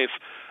life,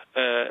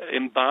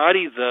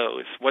 embody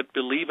those, what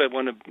belief I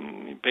want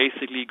to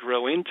basically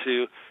grow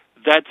into.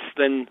 That's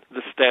then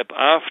the step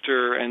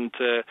after, and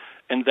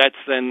that's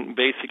then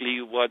basically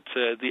what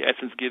the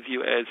essence gives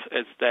you as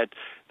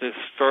this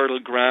fertile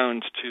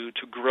ground to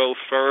grow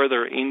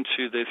further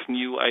into this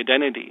new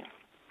identity.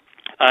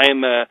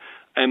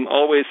 I'm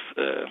always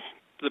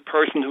the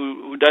person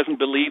who doesn't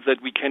believe that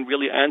we can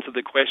really answer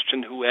the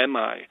question, who am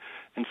I?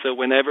 And so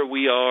whenever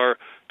we are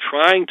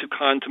trying to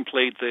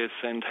contemplate this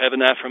and have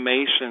an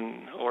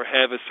affirmation or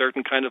have a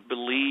certain kind of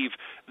belief,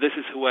 this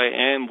is who I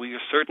am, we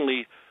are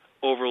certainly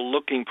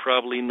overlooking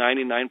probably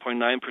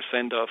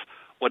 99.9% of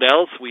what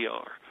else we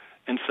are.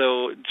 And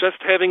so just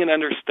having an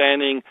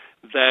understanding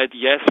that,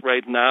 yes,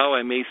 right now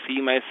I may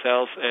see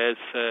myself as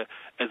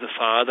a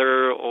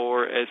father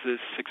or as a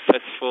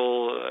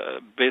successful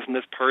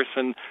business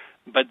person,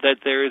 but that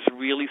there is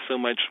really so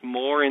much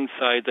more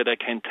inside that I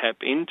can tap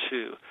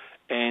into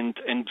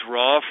and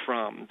draw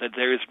from, that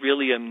there is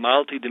really a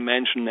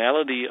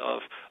multidimensionality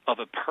of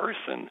a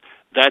person.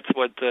 That's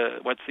what's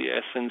the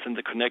essence and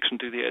the connection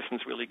to the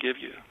essence really give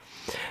you.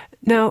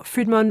 Now,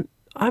 Friedemann,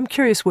 I'm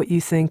curious what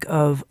you think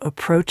of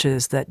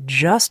approaches that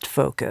just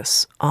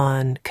focus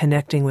on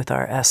connecting with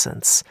our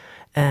essence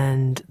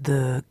and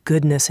the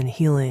goodness and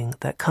healing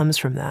that comes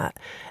from that.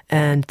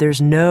 And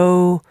there's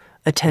no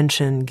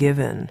attention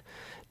given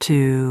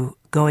to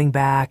going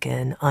back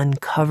and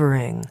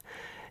uncovering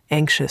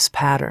anxious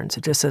patterns.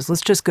 It just says,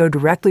 let's just go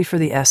directly for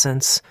the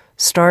essence,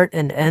 start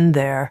and end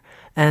there,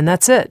 and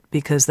that's it,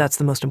 because that's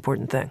the most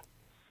important thing.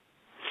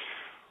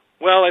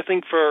 Well, I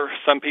think for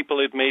some people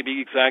it may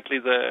be exactly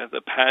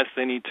the path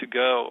they need to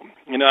go.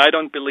 I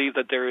don't believe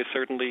that there is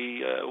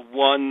certainly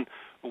one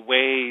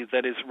way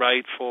that is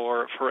right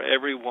for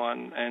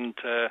everyone, and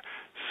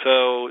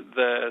so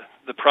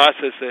the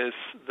processes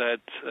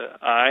that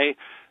I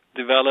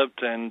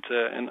developed and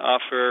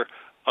offer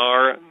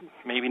are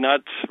maybe not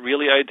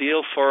really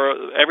ideal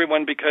for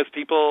everyone, because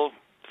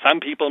some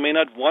people may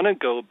not want to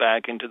go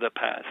back into the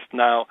past.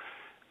 Now,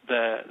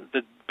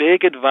 the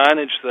big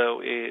advantage,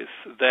 though, is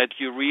that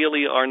you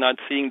really are not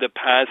seeing the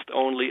past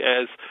only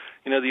as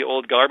the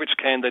old garbage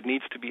can that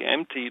needs to be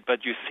emptied,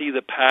 but you see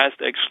the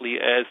past actually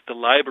as the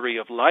library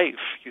of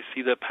life. You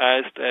see the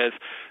past as,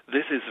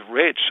 this is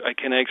rich. I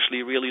can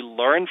actually really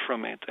learn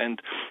from it.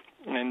 And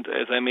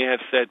as I may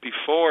have said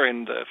before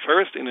in the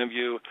first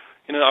interview,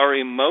 our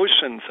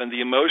emotions and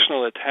the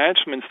emotional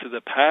attachments to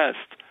the past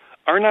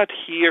are not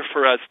here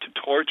for us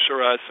to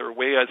torture us or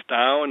weigh us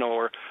down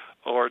or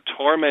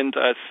torment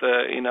us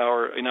in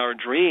our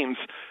dreams.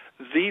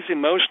 These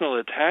emotional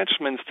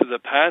attachments to the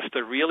past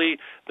are really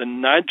the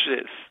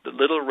nudges, the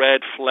little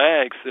red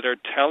flags that are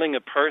telling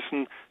a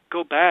person,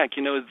 go back.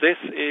 This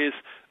is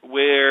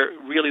where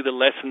really the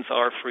lessons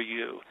are for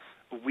you.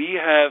 We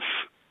have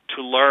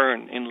to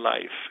learn in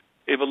life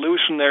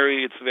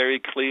evolutionary, it's very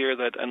clear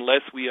that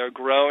unless we are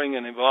growing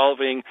and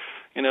evolving,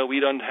 we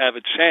don't have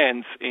a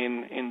chance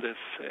in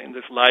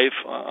this life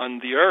on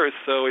the earth.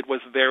 So it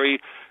was very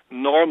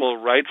normal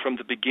right from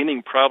the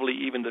beginning, probably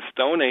even the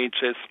Stone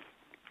Ages,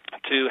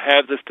 to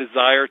have this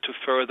desire to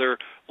further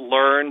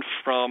learn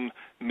from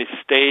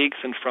mistakes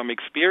and from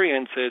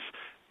experiences,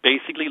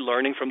 basically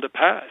learning from the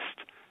past.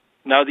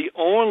 Now, the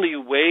only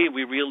way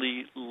we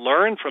really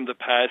learn from the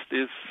past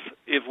is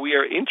if we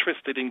are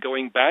interested in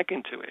going back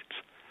into it.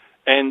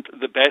 And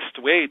the best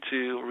way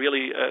to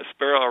really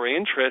spur our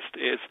interest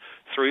is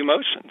through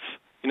emotions.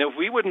 If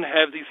we wouldn't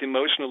have these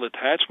emotional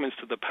attachments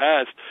to the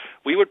past,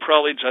 we would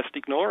probably just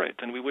ignore it,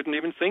 and we wouldn't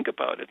even think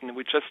about it, and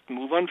we'd just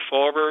move on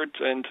forward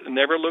and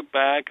never look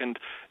back and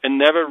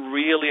never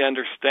really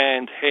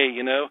understand, hey,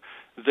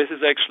 this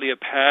is actually a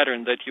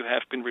pattern that you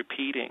have been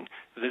repeating.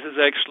 This is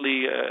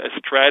actually a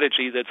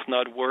strategy that's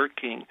not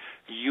working.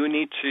 You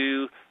need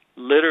to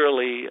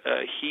literally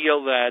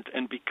heal that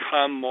and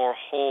become more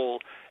whole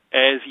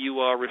as you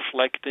are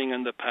reflecting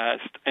on the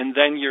past, and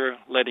then you're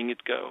letting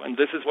it go. And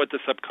this is what the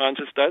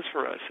subconscious does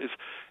for us. Is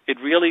it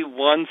really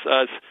wants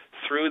us,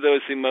 through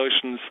those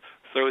emotions,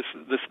 through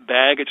this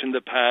baggage in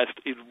the past,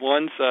 it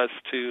wants us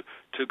to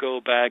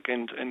go back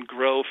and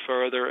grow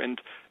further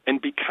and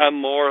become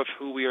more of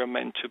who we are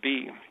meant to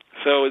be.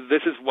 So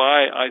this is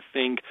why I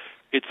think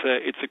it's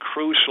a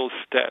crucial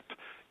step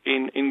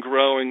in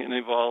growing and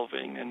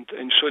evolving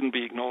and shouldn't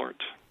be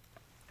ignored.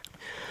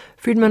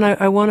 Friedemann,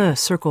 I want to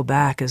circle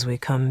back as we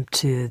come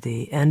to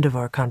the end of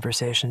our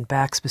conversation,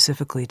 back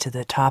specifically to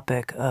the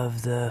topic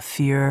of the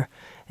fear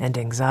and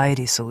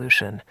anxiety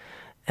solution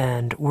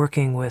and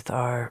working with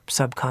our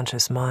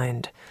subconscious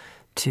mind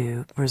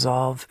to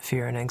resolve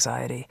fear and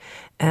anxiety.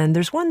 And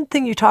there's one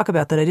thing you talk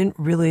about that I didn't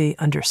really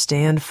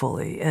understand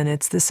fully, and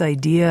it's this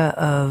idea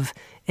of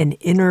an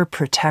inner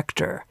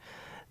protector,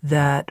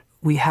 that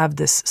we have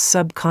this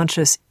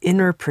subconscious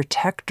inner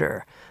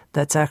protector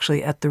that's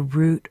actually at the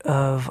root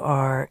of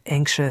our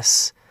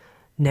anxious,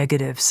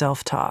 negative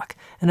self-talk.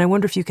 And I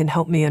wonder if you can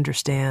help me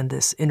understand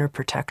this inner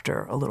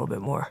protector a little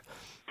bit more.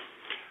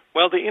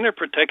 Well, the inner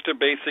protector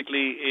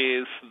basically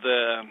is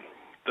the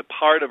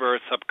part of our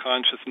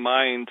subconscious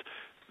mind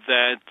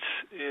that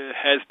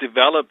has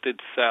developed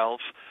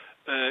itself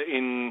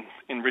in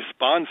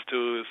response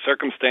to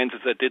circumstances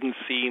that didn't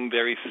seem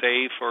very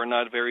safe or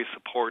not very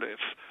supportive.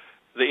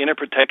 The inner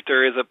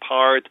protector is a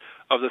part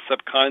of the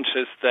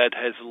subconscious that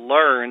has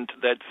learned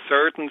that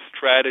certain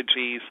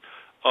strategies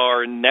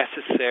are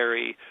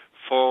necessary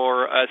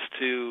for us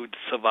to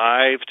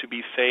survive, to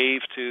be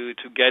safe, to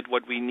get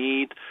what we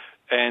need,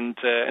 and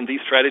these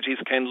strategies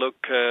can look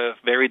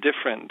very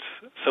different.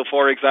 So,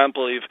 for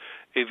example,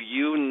 if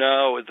you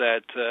know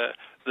that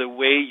the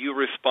way you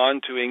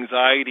respond to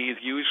anxiety is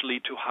usually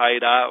to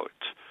hide out,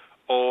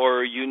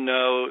 or you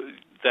know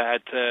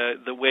that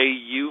the way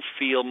you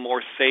feel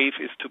more safe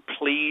is to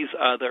please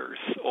others,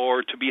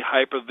 or to be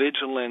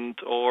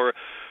hypervigilant, or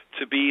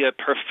to be a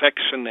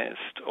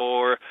perfectionist,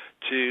 or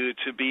to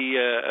be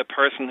a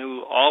person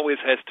who always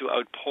has to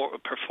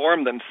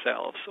outperform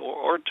themselves,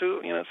 or to,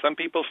 some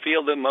people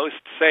feel the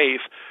most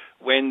safe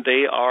when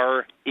they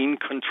are in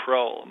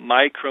control,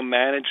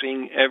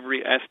 micromanaging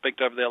every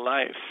aspect of their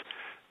life.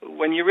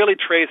 When you really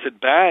trace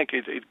it back,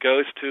 it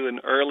goes to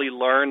an early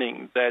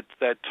learning that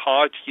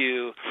taught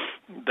you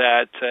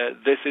that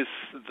this is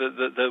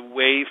the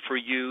way for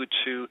you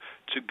to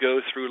go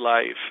through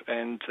life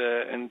and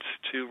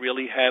to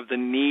really have the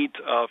need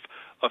of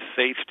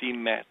safety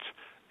met.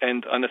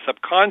 And on a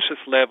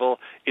subconscious level,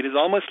 it is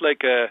almost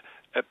like a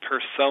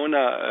persona,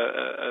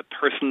 a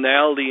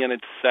personality in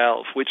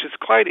itself, which is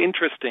quite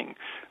interesting,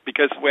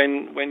 because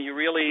when you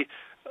really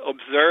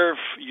observe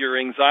your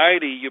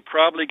anxiety, you're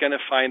probably going to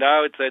find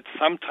out that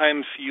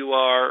sometimes you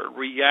are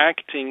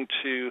reacting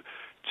to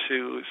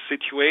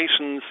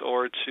situations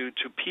or to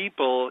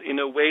people in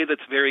a way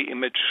that's very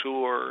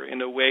immature,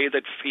 in a way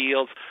that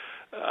feels,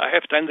 I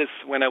have done this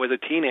when I was a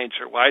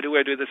teenager, why do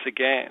I do this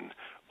again?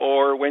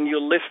 Or when you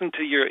listen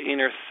to your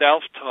inner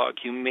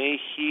self-talk, you may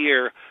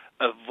hear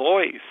a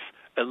voice,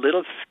 a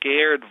little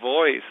scared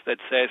voice that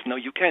says, no,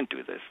 you can't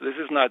do this. This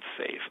is not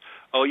safe.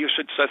 Oh, you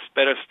should just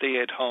better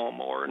stay at home,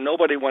 or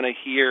nobody want to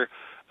hear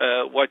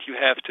what you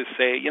have to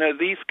say.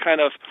 These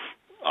kind of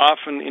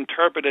often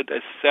interpreted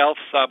as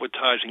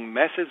self-sabotaging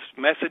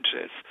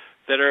messages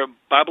that are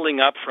bubbling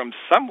up from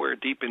somewhere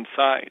deep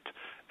inside.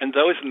 And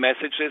those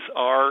messages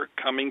are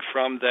coming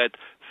from that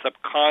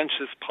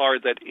subconscious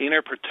part, that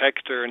inner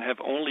protector, and have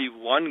only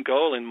one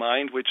goal in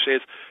mind, which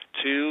is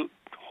to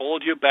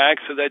hold you back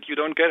so that you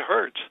don't get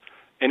hurt.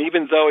 And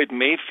even though it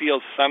may feel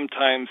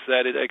sometimes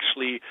that it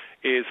actually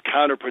is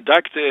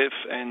counterproductive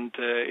and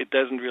it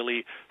doesn't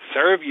really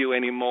serve you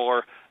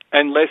anymore,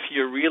 unless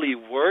you're really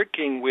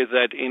working with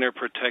that inner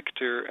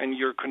protector and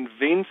you're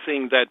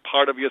convincing that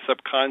part of your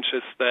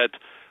subconscious that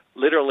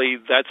literally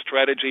that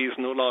strategy is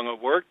no longer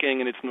working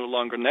and it's no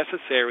longer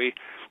necessary,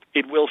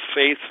 it will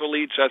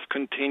faithfully just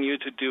continue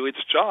to do its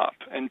job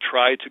and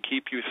try to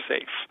keep you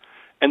safe.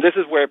 And this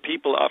is where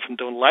people often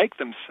don't like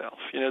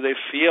themselves. They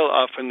feel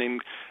often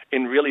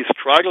in really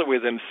struggle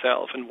with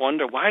themselves and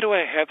wonder, why do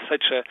I have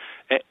such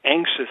an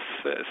anxious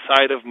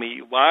side of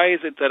me? Why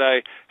is it that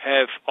I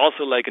have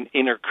also like an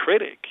inner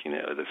critic?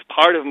 This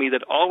part of me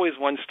that always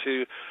wants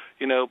to,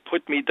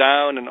 put me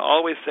down and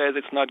always says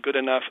it's not good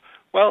enough.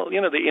 Well,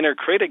 the inner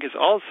critic is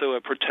also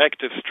a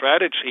protective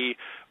strategy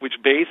which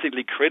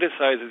basically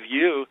criticizes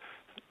you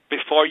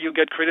before you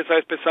get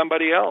criticized by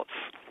somebody else.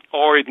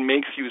 Or it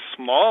makes you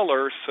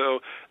smaller so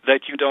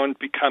that you don't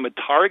become a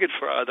target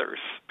for others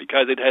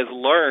because it has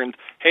learned,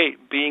 hey,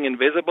 being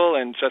invisible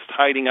and just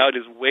hiding out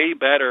is way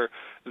better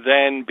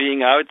than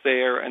being out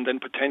there and then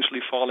potentially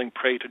falling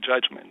prey to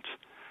judgment.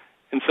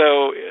 And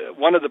so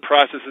one of the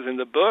processes in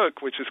the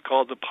book, which is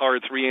called the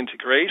parts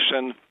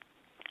reintegration,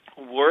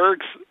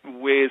 works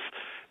with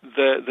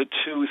the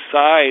two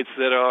sides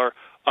that are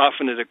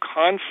often at a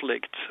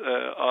conflict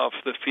of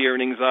the fear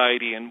and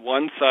anxiety. And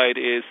one side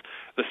is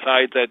the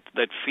side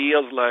that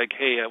feels like,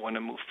 hey, I want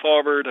to move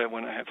forward, I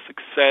want to have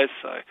success,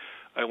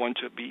 I want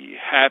to be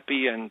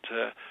happy and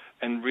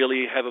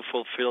really have a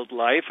fulfilled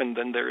life. And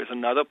then there is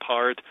another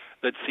part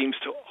that seems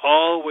to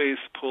always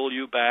pull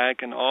you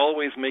back and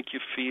always make you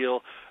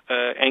feel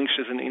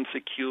anxious and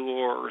insecure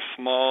or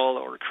small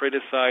or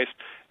criticized.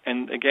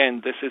 And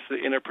again, this is the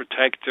inner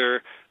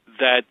protector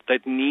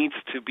that needs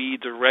to be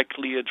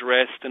directly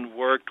addressed and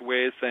worked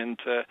with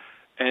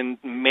and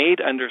made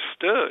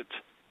understood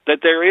that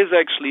there is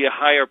actually a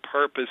higher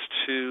purpose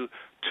to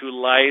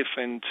life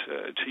and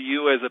to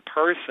you as a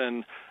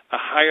person, a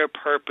higher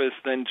purpose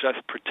than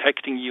just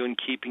protecting you and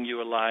keeping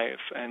you alive.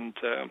 And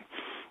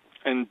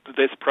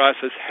this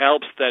process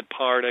helps that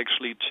part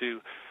actually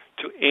to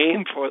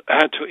aim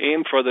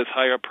for this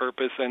higher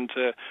purpose and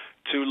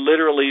to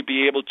literally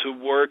be able to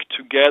work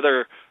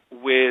together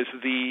with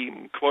the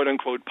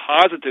quote-unquote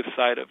positive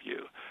side of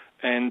you.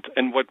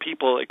 And what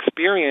people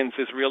experience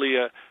is really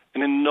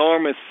an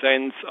enormous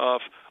sense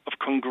of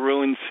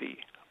congruency.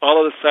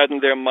 All of a sudden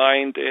their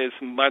mind is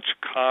much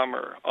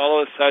calmer.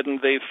 All of a sudden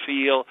they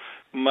feel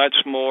much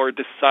more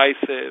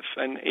decisive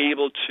and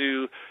able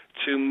to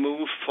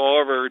move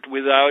forward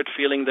without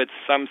feeling that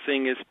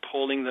something is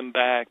pulling them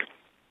back.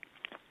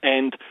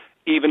 And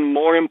even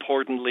more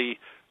importantly,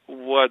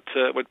 what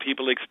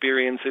people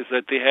experience is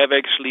that they have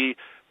actually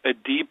a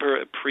deeper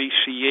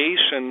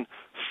appreciation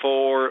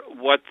for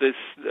what this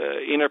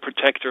inner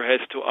protector has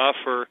to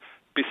offer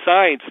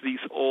besides these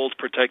old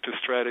protective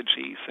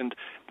strategies. And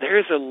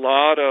there's a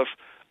lot of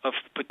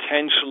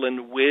potential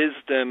and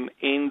wisdom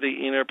in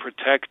the inner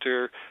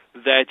protector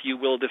that you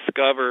will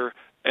discover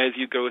as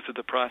you go through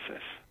the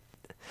process.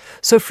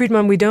 So,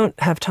 Friedemann, we don't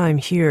have time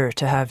here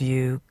to have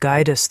you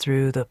guide us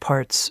through the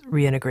parts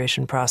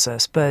reintegration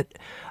process, but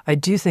I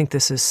do think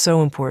this is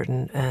so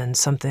important, and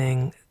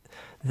something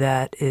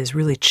that is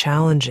really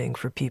challenging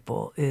for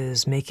people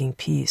is making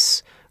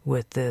peace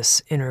with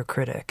this inner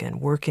critic and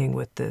working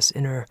with this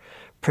inner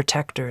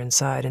protector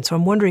inside. And so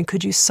I'm wondering,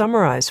 could you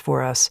summarize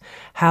for us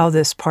how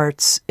this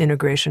parts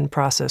integration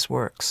process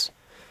works?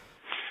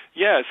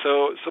 Yeah,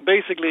 so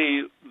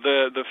basically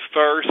the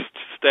first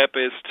step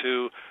is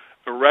to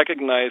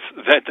recognize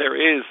that there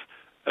is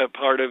a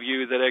part of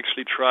you that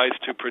actually tries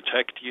to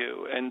protect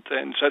you and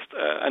just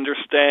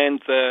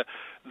understand the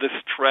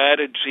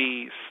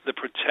strategies, the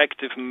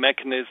protective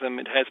mechanism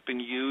it has been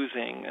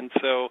using. And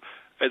so,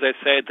 as I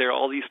said, there are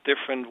all these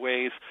different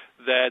ways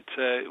that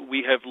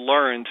we have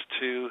learned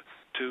to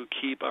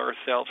keep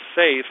ourselves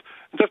safe.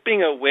 And just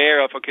being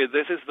aware of, okay,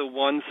 this is the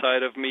one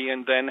side of me,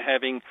 and then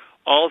having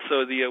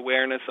also the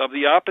awareness of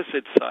the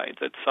opposite side,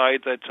 that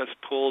side that just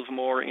pulls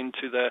more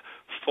into the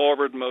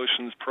forward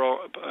motions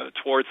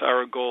towards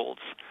our goals.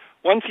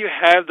 Once you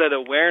have that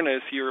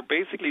awareness, you're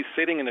basically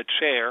sitting in a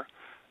chair,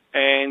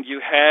 and you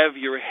have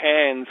your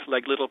hands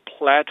like little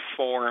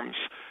platforms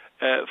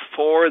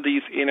for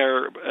these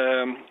inner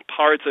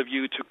parts of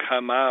you to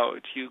come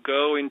out. You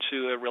go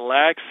into a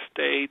relaxed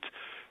state,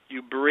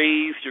 you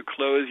breathe, you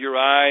close your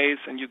eyes,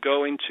 and you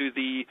go into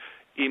the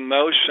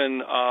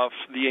emotion of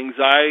the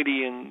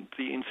anxiety and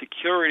the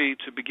insecurity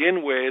to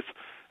begin with,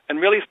 and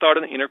really start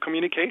an inner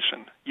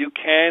communication. You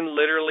can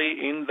literally,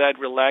 in that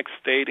relaxed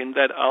state, in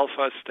that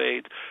alpha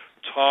state,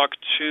 talk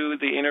to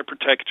the inner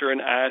protector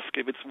and ask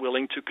if it's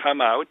willing to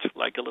come out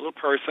like a little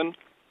person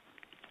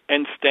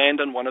and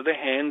stand on one of the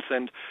hands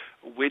and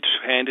which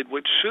hand it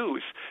would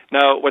choose.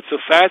 Now, what's so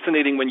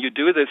fascinating when you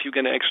do this, you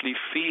can actually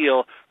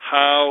feel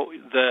how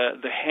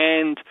the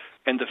hand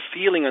and the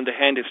feeling on the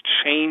hand is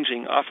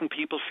changing. Often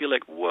people feel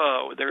like,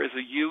 whoa, there is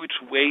a huge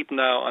weight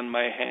now on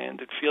my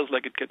hand. It feels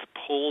like it gets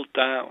pulled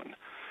down.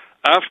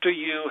 After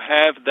you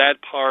have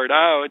that part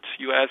out,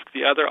 you ask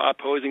the other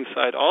opposing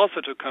side also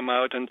to come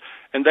out, and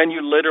then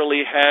you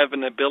literally have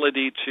an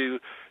ability to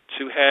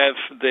have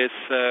this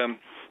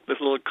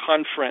little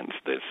conference,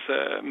 this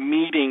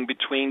meeting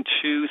between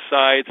two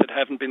sides that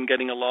haven't been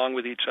getting along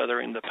with each other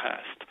in the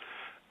past.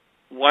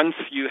 Once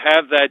you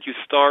have that, you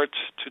start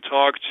to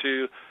talk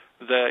to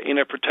the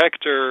inner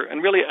protector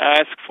and really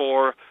ask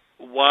for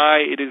why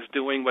it is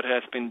doing what it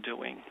has been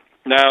doing.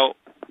 Now,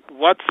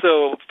 what's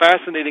so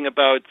fascinating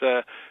about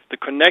the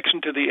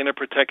connection to the inner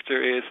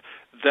protector is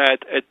that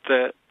at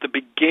the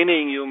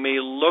beginning you may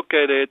look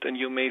at it and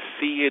you may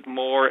see it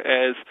more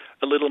as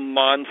a little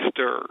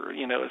monster.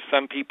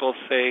 Some people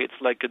say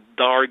it's like a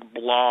dark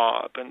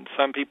blob, and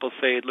some people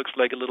say it looks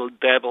like a little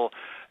devil.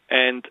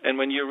 And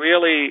when you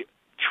really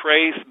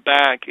trace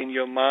back in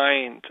your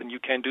mind, and you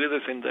can do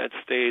this in that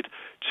state,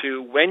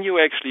 to when you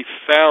actually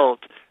felt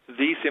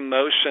these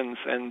emotions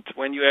and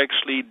when you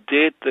actually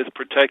did this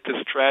protective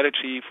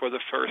strategy for the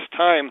first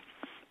time,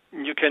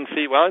 you can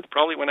see, well, it's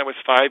probably when I was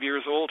 5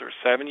 years old or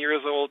 7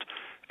 years old,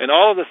 and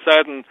all of a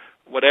sudden,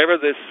 whatever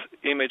this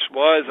image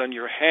was on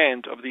your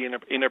hand of the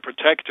inner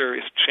protector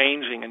is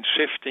changing and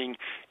shifting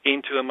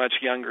into a much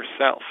younger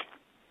self.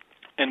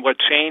 And what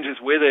changes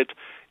with it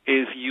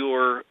is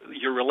your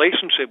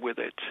relationship with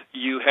it.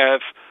 You have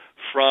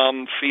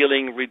from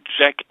feeling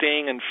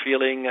rejecting and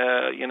feeling,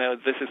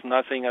 this is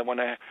nothing I want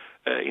to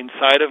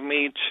inside of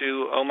me,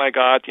 to, oh my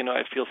God,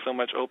 I feel so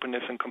much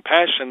openness and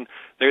compassion.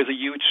 There's a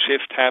huge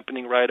shift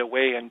happening right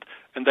away. And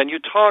then you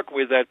talk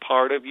with that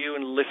part of you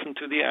and listen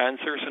to the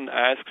answers and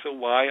ask, so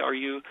why are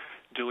you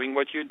doing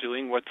what you're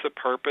doing? What's the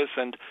purpose?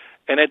 And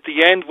at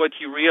the end, what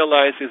you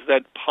realize is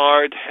that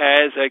part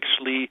has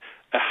actually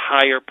a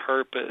higher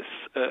purpose,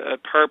 a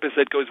purpose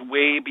that goes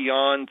way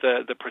beyond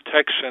the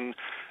protection.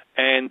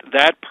 And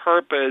that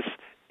purpose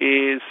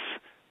is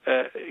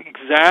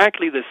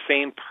exactly the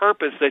same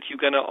purpose that you're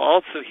going to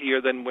also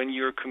hear then when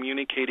you're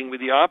communicating with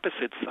the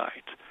opposite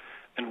side.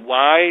 And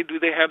why do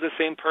they have the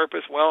same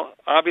purpose? Well,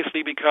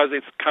 obviously because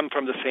it's come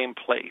from the same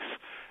place.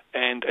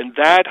 And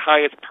that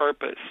highest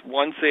purpose,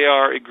 once they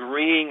are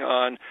agreeing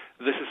on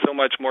this is so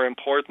much more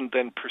important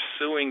than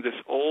pursuing this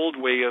old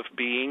way of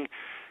being,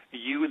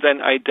 you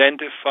then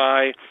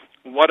identify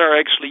what are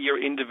actually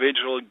your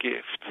individual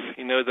gifts.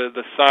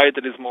 The side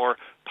that is more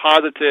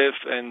positive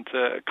and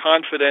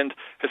confident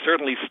has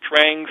certainly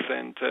strengths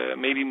and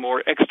maybe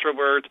more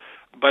extrovert,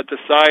 but the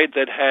side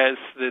that has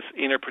this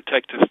inner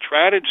protective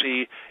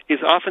strategy is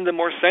often the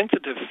more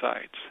sensitive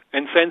side.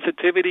 And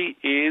sensitivity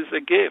is a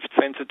gift.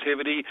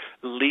 Sensitivity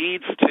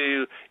leads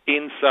to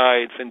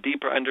insights and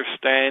deeper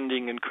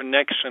understanding and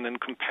connection and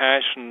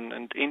compassion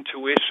and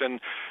intuition.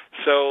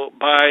 So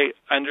by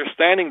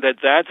understanding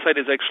that side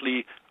is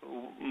actually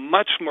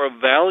much more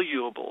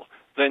valuable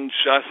than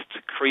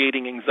just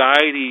creating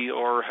anxiety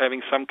or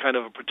having some kind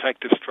of a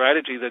protective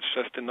strategy that's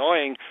just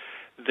annoying,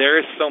 there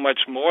is so much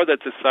more that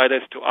the side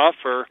has to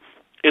offer.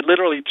 It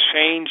literally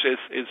changes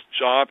its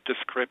job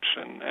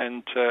description,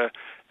 and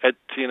at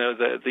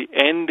the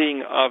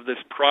ending of this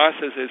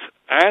process is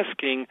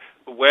asking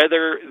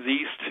whether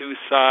these two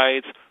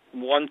sides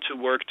want to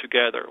work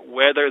together,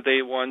 whether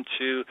they want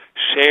to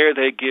share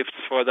their gifts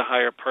for the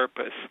higher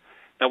purpose.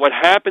 Now, what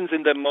happens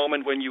in the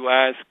moment when you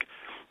ask,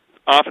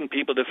 often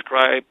people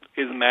describe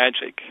is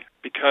magic,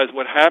 because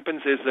what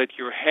happens is that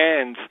your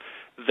hands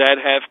that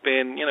have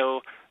been,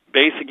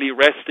 basically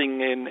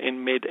resting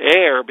in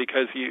midair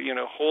because you're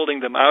holding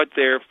them out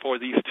there for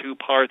these two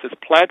parts as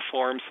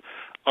platforms,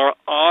 are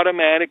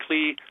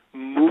automatically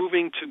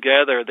moving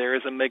together. There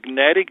is a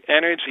magnetic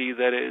energy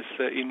that is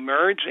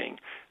emerging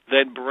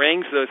that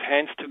brings those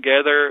hands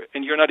together,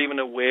 and you're not even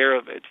aware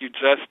of it. You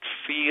just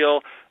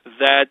feel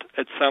that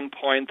at some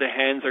point the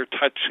hands are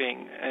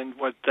touching, and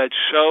what that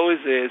shows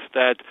is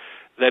that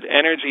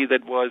energy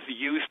that was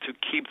used to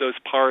keep those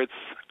parts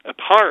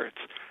apart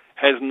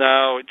has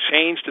now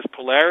changed its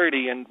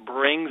polarity and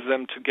brings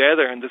them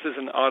together, and this is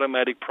an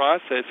automatic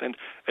process. And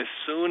as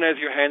soon as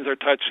your hands are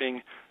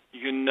touching,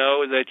 you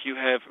know that you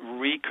have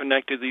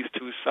reconnected these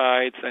two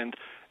sides, and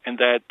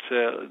that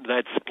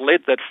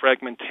split, that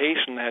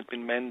fragmentation had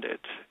been mended.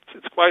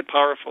 It's quite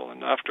powerful,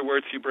 and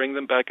afterwards you bring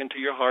them back into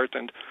your heart,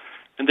 and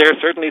there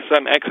are certainly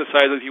some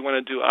exercises you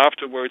want to do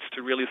afterwards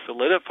to really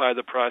solidify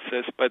the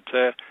process, but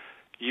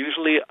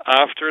usually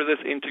after this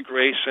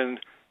integration,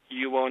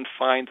 you won't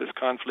find this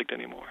conflict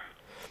anymore.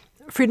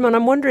 Friedemann,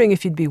 I'm wondering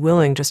if you'd be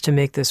willing, just to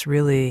make this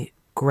really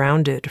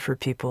grounded for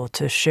people,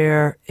 to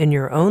share in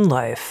your own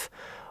life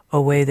a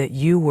way that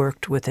you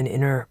worked with an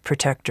inner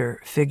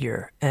protector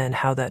figure and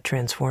how that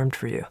transformed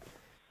for you.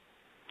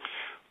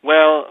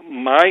 Well,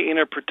 my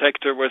inner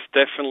protector was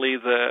definitely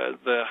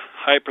the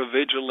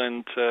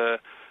hypervigilant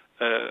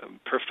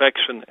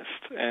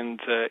perfectionist, and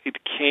it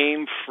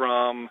came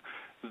from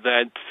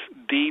that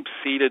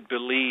deep-seated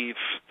belief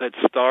that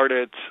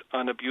started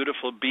on a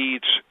beautiful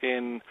beach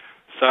in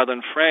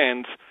southern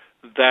France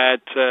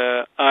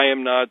that I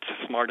am not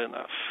smart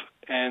enough.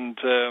 And,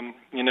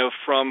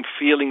 from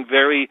feeling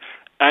very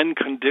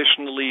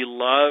unconditionally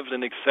loved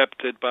and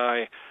accepted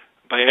by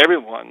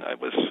everyone. I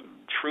was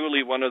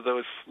truly one of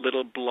those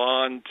little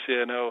blonde,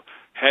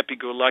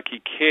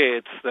 happy-go-lucky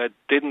kids that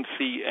didn't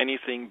see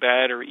anything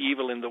bad or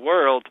evil in the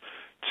world,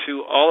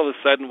 to all of a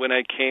sudden when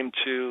I came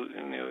to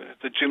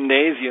the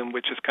gymnasium,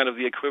 which is kind of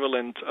the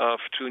equivalent of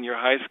junior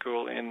high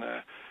school in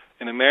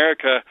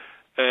America,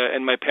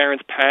 and my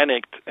parents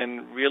panicked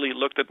and really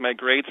looked at my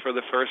grades for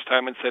the first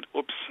time and said,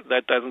 oops,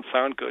 that doesn't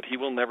sound good. He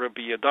will never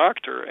be a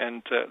doctor.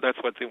 And that's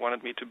what they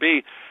wanted me to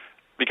be,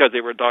 because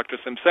they were doctors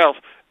themselves.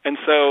 And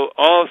so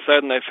all of a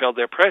sudden I felt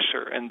their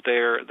pressure and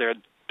their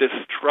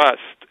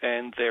distrust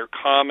and their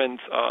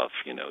comments of,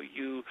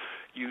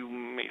 you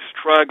may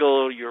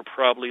struggle, you're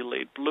probably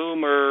late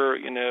bloomer,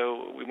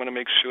 we want to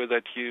make sure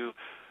that you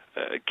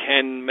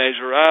can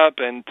measure up,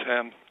 and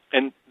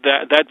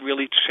that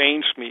really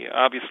changed me.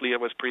 Obviously I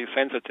was pretty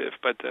sensitive,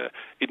 but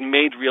it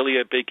made really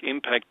a big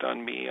impact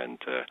on me,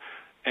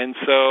 and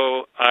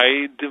so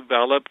I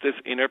developed this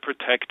inner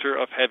protector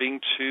of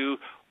having to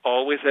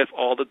always have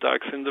all the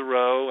ducks in the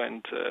row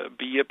and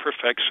be a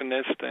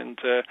perfectionist,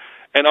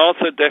 and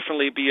also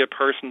definitely be a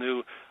person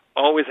who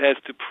always has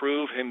to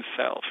prove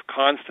himself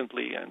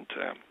constantly.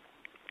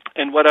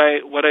 And what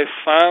I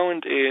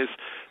found is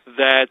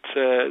that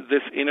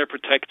this inner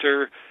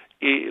protector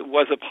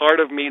was a part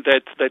of me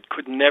that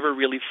could never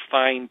really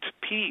find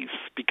peace,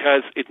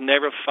 because it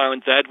never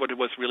found what it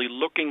was really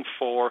looking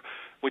for,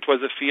 which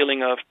was a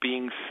feeling of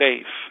being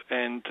safe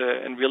and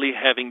really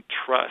having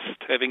trust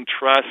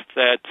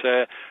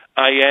that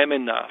I am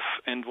enough.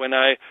 And when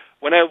I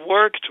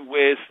worked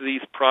with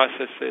these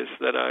processes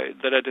that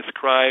I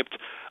described,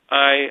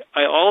 I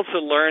also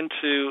learned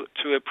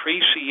to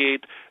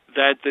appreciate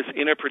that this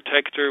inner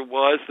protector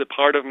was the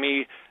part of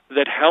me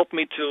that helped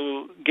me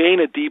to gain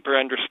a deeper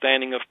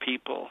understanding of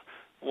people.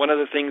 One of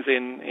the things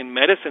in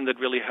medicine that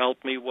really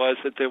helped me was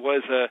that there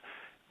was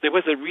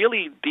a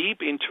really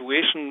deep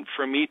intuition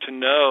for me to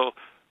know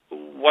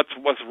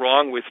what's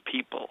wrong with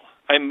people.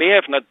 I may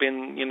have not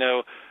been,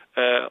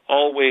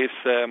 always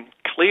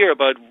clear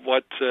about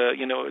what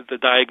the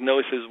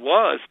diagnosis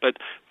was, but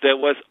there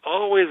was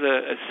always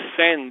a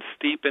sense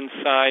deep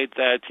inside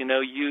that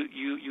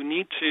you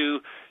need to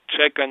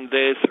check on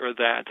this or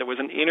that. There was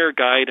an inner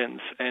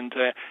guidance, and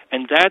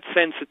that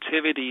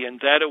sensitivity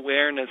and that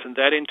awareness and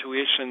that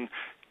intuition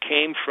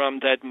came from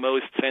that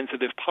most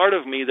sensitive part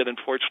of me that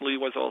unfortunately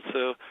was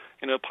also,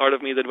 part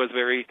of me that was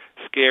very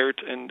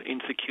scared and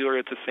insecure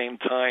at the same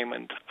time.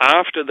 And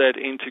after that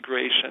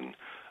integration,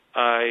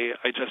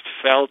 I just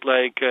felt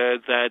like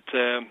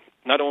that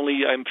not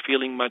only I'm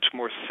feeling much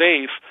more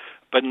safe,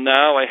 but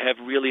now I have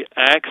really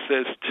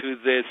access to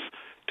this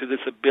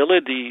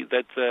ability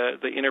that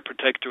the inner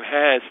protector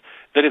has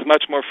that is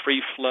much more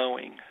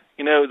free-flowing.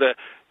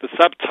 The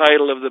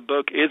subtitle of the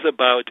book is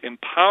about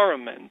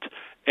empowerment,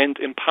 and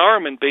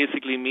empowerment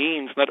basically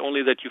means not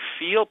only that you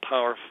feel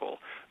powerful,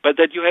 but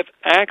that you have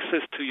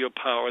access to your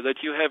power,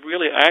 that you have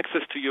really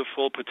access to your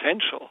full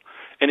potential.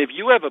 And if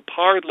you have a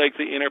part like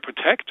the inner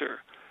protector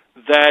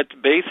that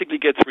basically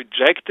gets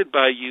rejected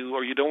by you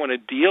or you don't want to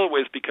deal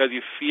with because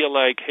you feel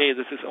like, hey,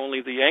 this is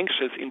only the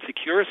anxious,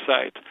 insecure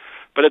side,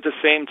 but at the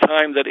same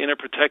time that inner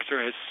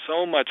protector has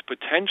so much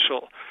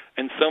potential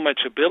and so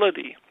much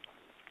ability,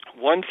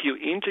 once you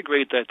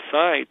integrate that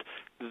side,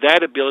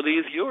 that ability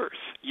is yours.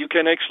 You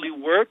can actually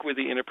work with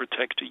the inner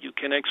protector. You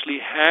can actually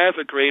have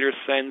a greater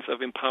sense of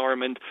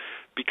empowerment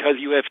because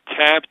you have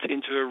tapped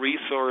into a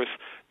resource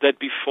that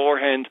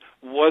beforehand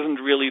wasn't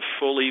really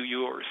fully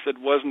yours,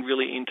 that wasn't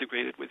really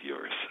integrated with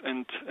yours.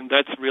 And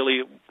that's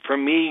really, for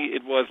me,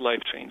 it was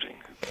life-changing.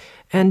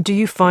 And do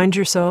you find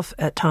yourself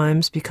at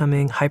times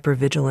becoming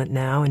hypervigilant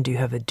now, and do you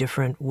have a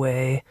different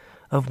way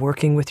of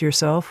working with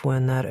yourself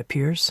when that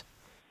appears?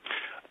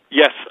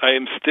 Yes, I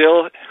am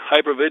still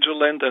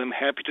hypervigilant, and I'm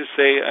happy to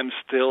say I'm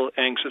still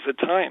anxious at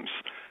times.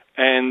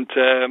 And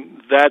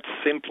that's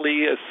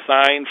simply a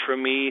sign for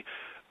me,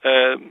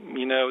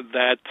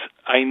 that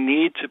I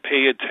need to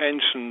pay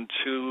attention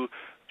to,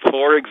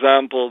 for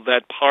example,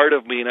 that part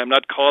of me, and I'm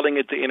not calling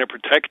it the inner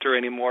protector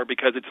anymore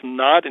because it's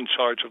not in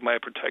charge of my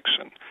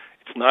protection.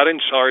 It's not in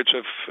charge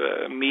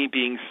of me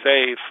being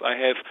safe. I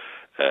have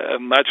a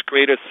much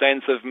greater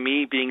sense of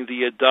me being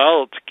the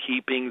adult,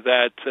 keeping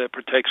that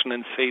protection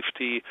and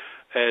safety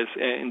as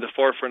in the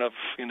forefront of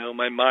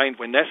my mind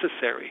when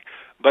necessary.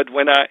 But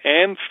when I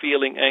am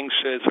feeling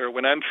anxious or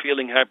when I'm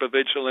feeling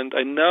hypervigilant,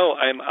 I know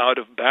I'm out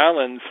of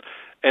balance,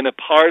 and a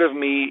part of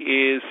me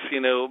is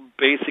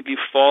basically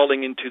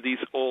falling into these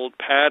old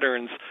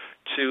patterns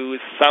to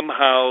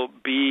somehow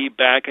be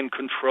back in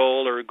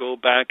control or go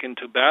back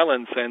into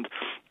balance. And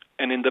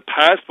in the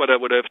past, what I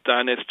would have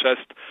done is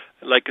just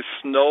like a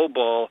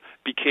snowball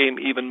became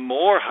even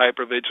more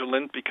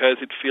hypervigilant because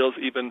it feels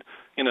even,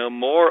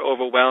 more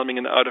overwhelming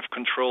and out of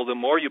control the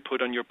more you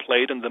put on your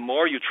plate and the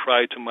more you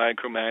try to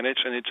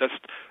micromanage, and it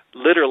just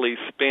literally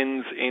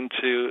spins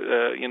into,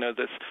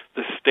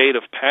 this state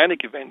of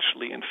panic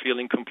eventually and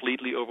feeling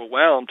completely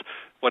overwhelmed.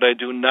 What I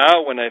do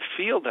now when I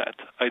feel that,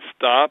 I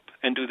stop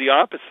and do the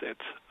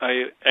opposite.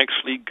 I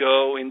actually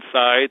go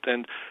inside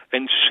and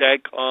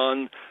check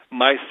on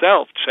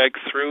myself, check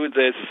through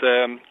this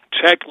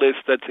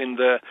checklist that's in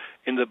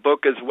the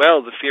book as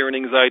well, the fear and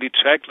anxiety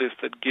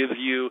checklist that gives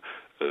you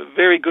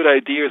very good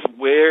ideas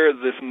where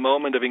this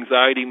moment of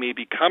anxiety may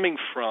be coming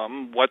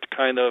from, what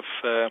kind of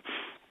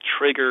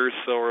triggers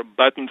or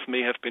buttons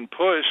may have been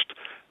pushed,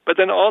 but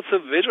then also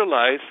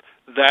visualize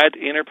that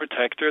inner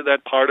protector,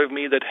 that part of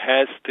me that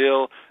has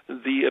still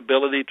the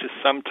ability to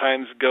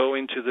sometimes go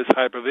into this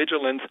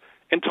hypervigilance,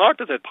 and talk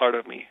to that part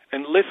of me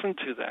and listen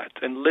to that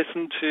and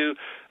listen to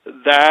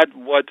that,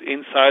 what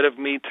inside of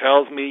me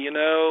tells me,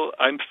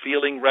 I'm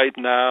feeling right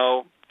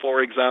now,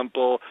 for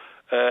example,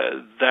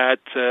 that,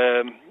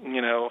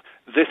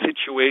 this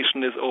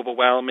situation is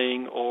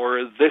overwhelming,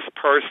 or this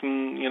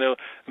person,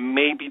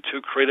 may be too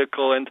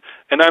critical, and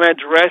I'm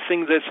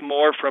addressing this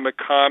more from a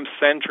calm,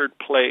 centered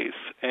place,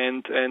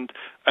 and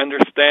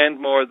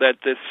understand more that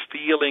this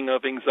feeling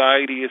of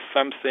anxiety is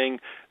something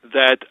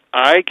that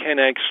I can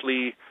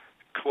actually,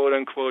 quote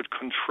unquote,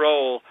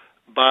 control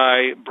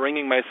by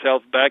bringing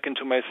myself back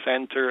into my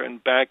center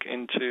and back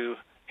into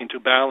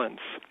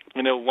balance.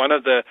 One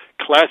of the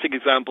classic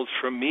examples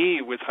for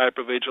me with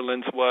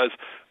hypervigilance was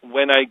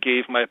when I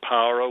gave my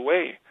power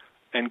away.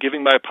 And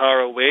giving my power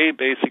away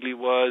basically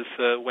was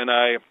when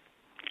I,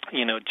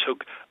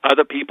 took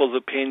other people's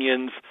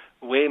opinions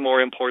way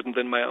more important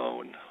than my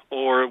own.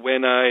 Or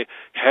when I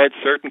had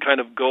certain kind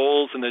of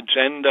goals and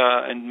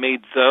agenda and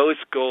made those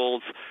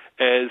goals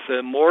as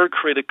more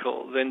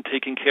critical than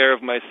taking care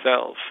of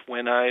myself.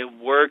 When I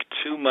worked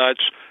too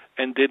much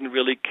and didn't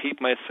really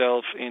keep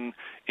myself in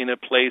a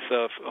place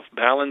of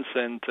balance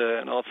and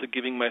also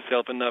giving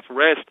myself enough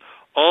rest.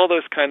 All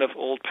those kind of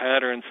old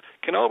patterns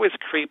can always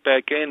creep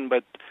back in,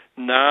 but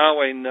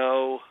now I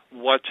know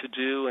what to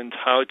do and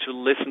how to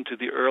listen to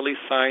the early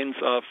signs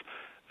of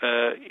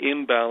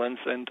imbalance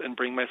and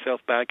bring myself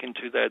back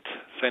into that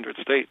centered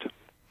state.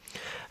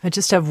 I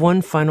just have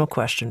one final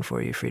question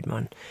for you,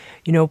 Friedemann.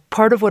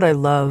 Part of what I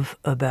love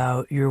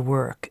about your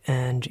work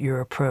and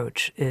your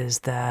approach is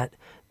that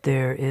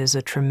there is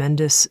a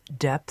tremendous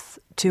depth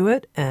to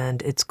it,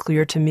 and it's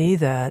clear to me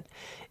that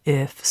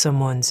if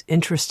someone's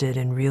interested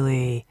in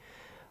really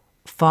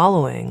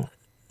following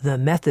the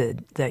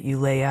method that you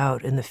lay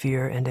out in the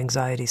fear and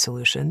anxiety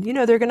solution,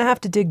 they're going to have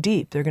to dig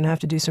deep. They're going to have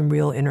to do some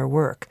real inner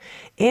work.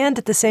 And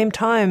at the same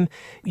time,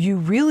 you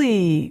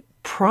really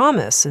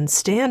promise and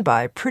stand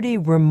by pretty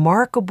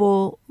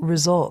remarkable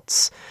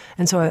results.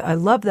 And so I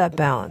love that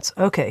balance.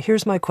 Okay,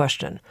 here's my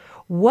question.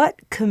 What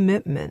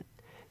commitment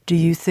do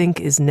you think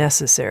is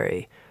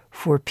necessary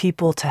for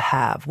people to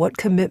have? What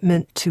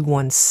commitment to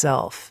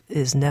oneself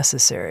is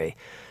necessary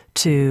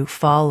to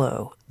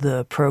follow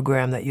the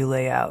program that you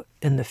lay out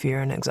in the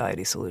fear and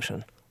anxiety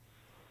solution?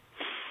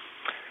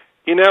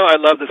 I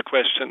love this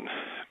question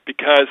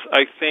because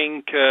I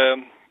think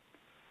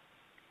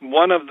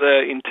one of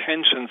the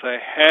intentions I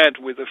had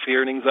with the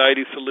fear and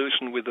anxiety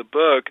solution with the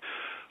book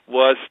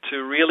was to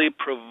really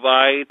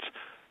provide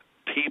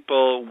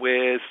people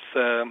with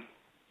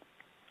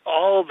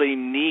all they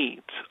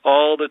need,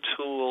 all the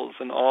tools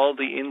and all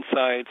the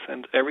insights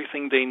and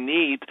everything they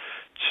need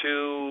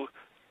to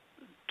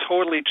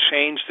totally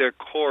change their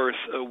course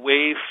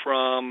away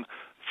from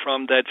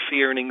that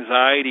fear and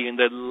anxiety and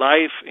that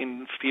life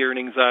in fear and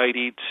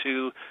anxiety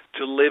to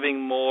living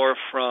more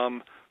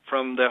from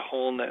the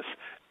wholeness.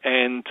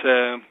 And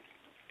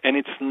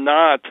it's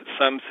not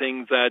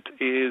something that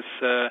is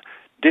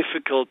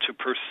difficult to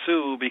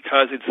pursue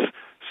because it's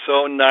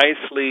so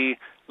nicely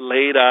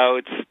laid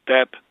out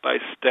step by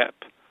step.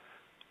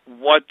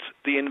 What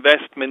the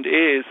investment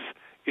is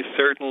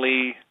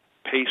certainly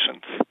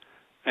patience.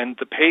 And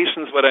the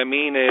patience, what I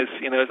mean is,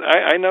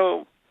 I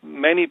know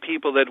many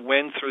people that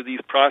went through these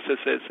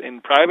processes in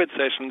private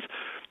sessions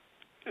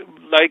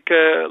like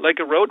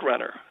a road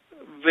runner,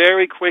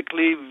 very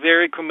quickly,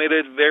 very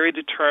committed, very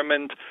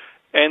determined.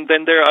 And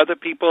then there are other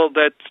people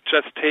that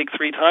just take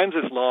 3 times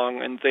as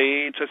long, and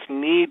they just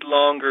need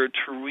longer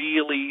to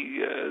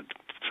really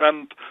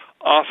jump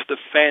off the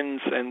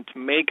fence and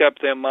make up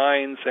their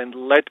minds and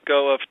let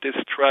go of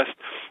distrust.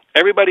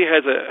 Everybody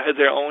has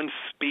their own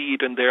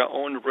speed and their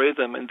own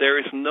rhythm, and there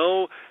is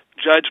no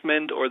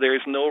judgment or there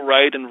is no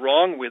right and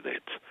wrong with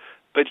it.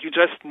 But you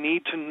just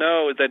need to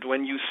know that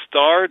when you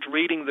start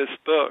reading this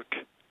book,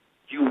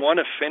 you want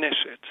to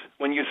finish it.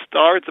 When you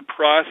start the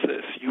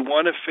process, you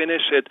want to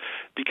finish it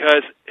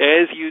because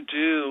as you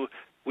do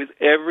with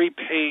every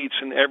page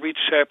and every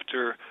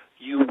chapter,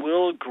 you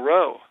will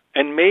grow.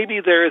 And maybe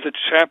there is a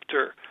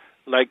chapter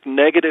like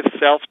negative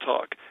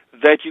self-talk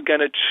that you're going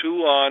to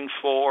chew on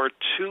for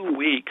 2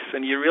 weeks,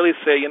 and you really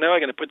say, I'm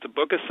going to put the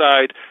book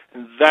aside,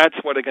 and that's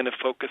what I'm going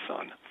to focus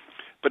on.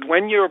 But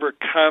when you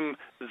overcome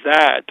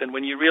that, and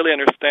when you really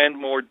understand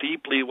more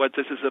deeply what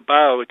this is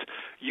about,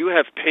 you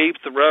have paved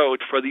the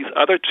road for these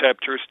other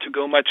chapters to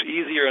go much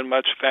easier and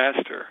much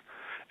faster.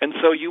 And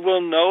so you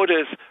will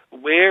notice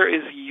where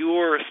is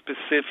your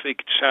specific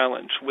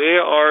challenge,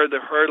 where are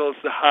the hurdles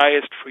the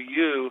highest for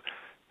you.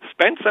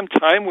 Spend some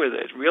time with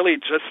it, really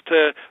just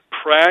to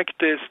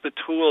practice the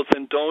tools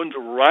and don't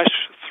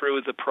rush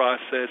through the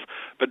process,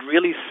 but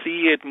really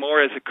see it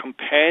more as a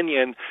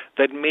companion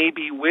that may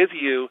be with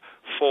you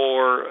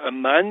for a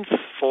month,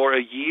 for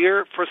a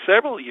year, for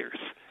several years.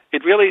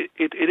 It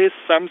is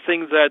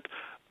something that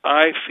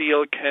I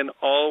feel can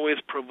always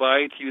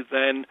provide you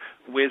then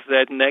with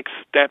that next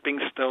stepping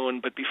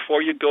stone. But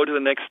before you go to the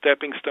next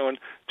stepping stone,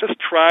 just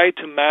try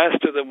to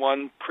master the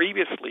one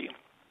previously.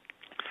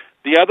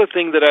 The other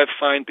thing that I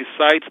find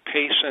besides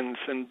patience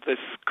and this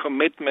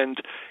commitment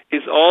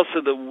is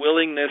also the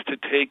willingness to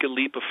take a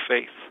leap of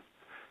faith.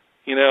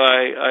 You know,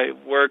 I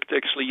worked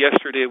actually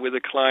yesterday with a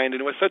client,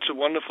 and it was such a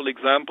wonderful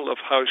example of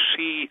how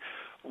she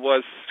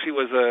was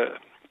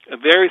a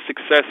very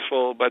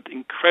successful but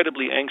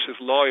incredibly anxious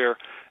lawyer,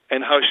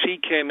 and how she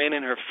came in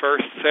her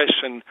first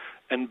session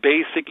and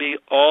basically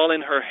all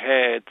in her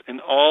head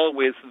and all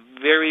with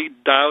very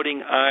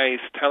doubting eyes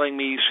telling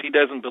me she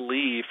doesn't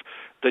believe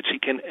that she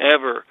can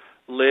ever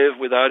live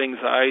without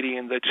anxiety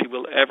and that she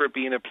will ever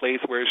be in a place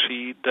where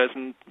she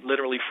doesn't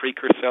literally freak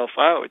herself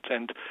out.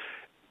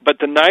 But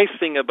the nice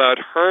thing about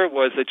her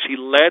was that she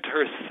let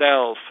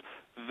herself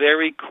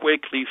very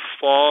quickly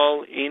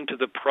fall into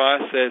the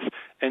process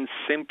and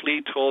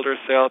simply told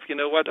herself, you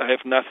know what, I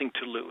have nothing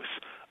to lose.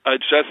 I'm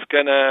just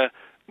going to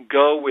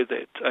go with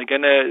it. I'm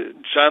going to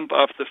jump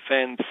off the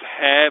fence,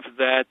 have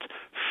that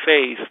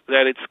faith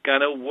that it's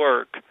going to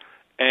work.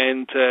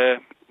 And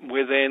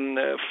within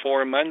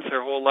 4 months,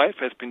 her whole life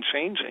has been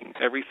changing.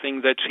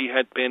 Everything that she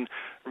had been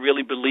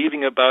really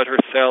believing about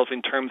herself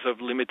in terms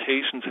of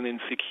limitations and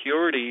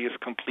insecurity is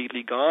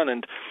completely gone.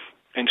 And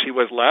she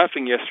was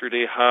laughing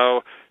yesterday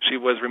how she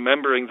was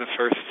remembering the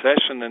first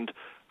session and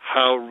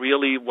how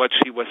really what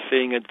she was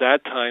saying at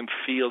that time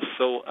feels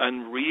so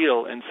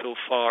unreal and so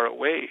far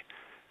away.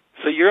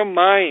 So your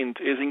mind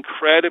is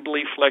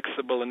incredibly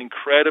flexible and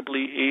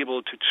incredibly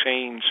able to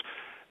change.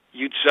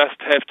 You just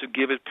have to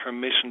give it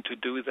permission to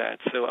do that.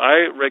 So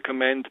I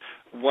recommend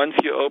once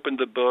you open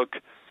the book,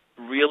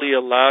 really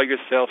allow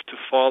yourself to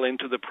fall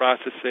into the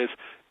processes.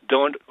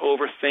 Don't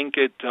overthink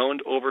it.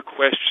 Don't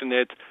over-question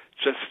it.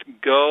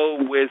 Just go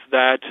with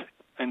that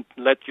and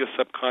let your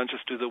subconscious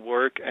do the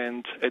work.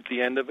 And at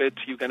the end of it,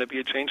 you're going to be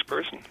a changed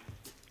person.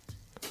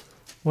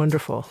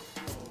 Wonderful.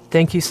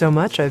 Thank you so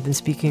much. I've been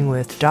speaking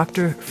with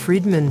Dr.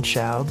 Friedemann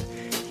Schaub.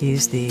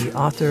 He's the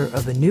author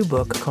of a new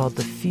book called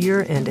The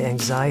Fear and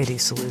Anxiety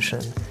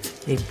Solution,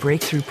 a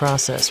breakthrough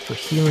process for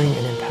healing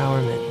and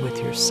empowerment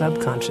with your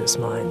subconscious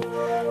mind,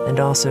 and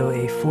also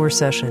a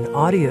 4-session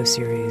audio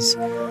series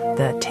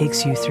that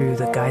takes you through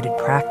the guided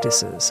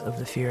practices of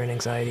the Fear and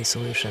Anxiety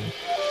Solution.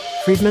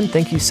 Friedemann,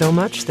 thank you so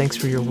much. Thanks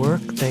for your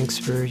work. Thanks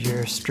for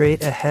your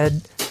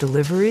straight-ahead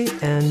delivery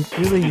and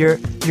really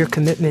your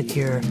commitment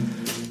here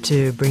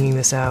to bringing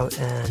this out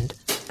and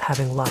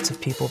having lots of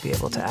people be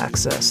able to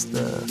access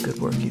the good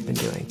work you've been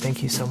doing.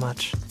 Thank you so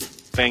much.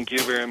 Thank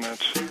you very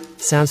much.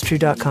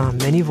 SoundsTrue.com.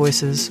 Many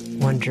voices,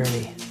 one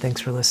journey.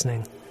 Thanks for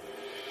listening.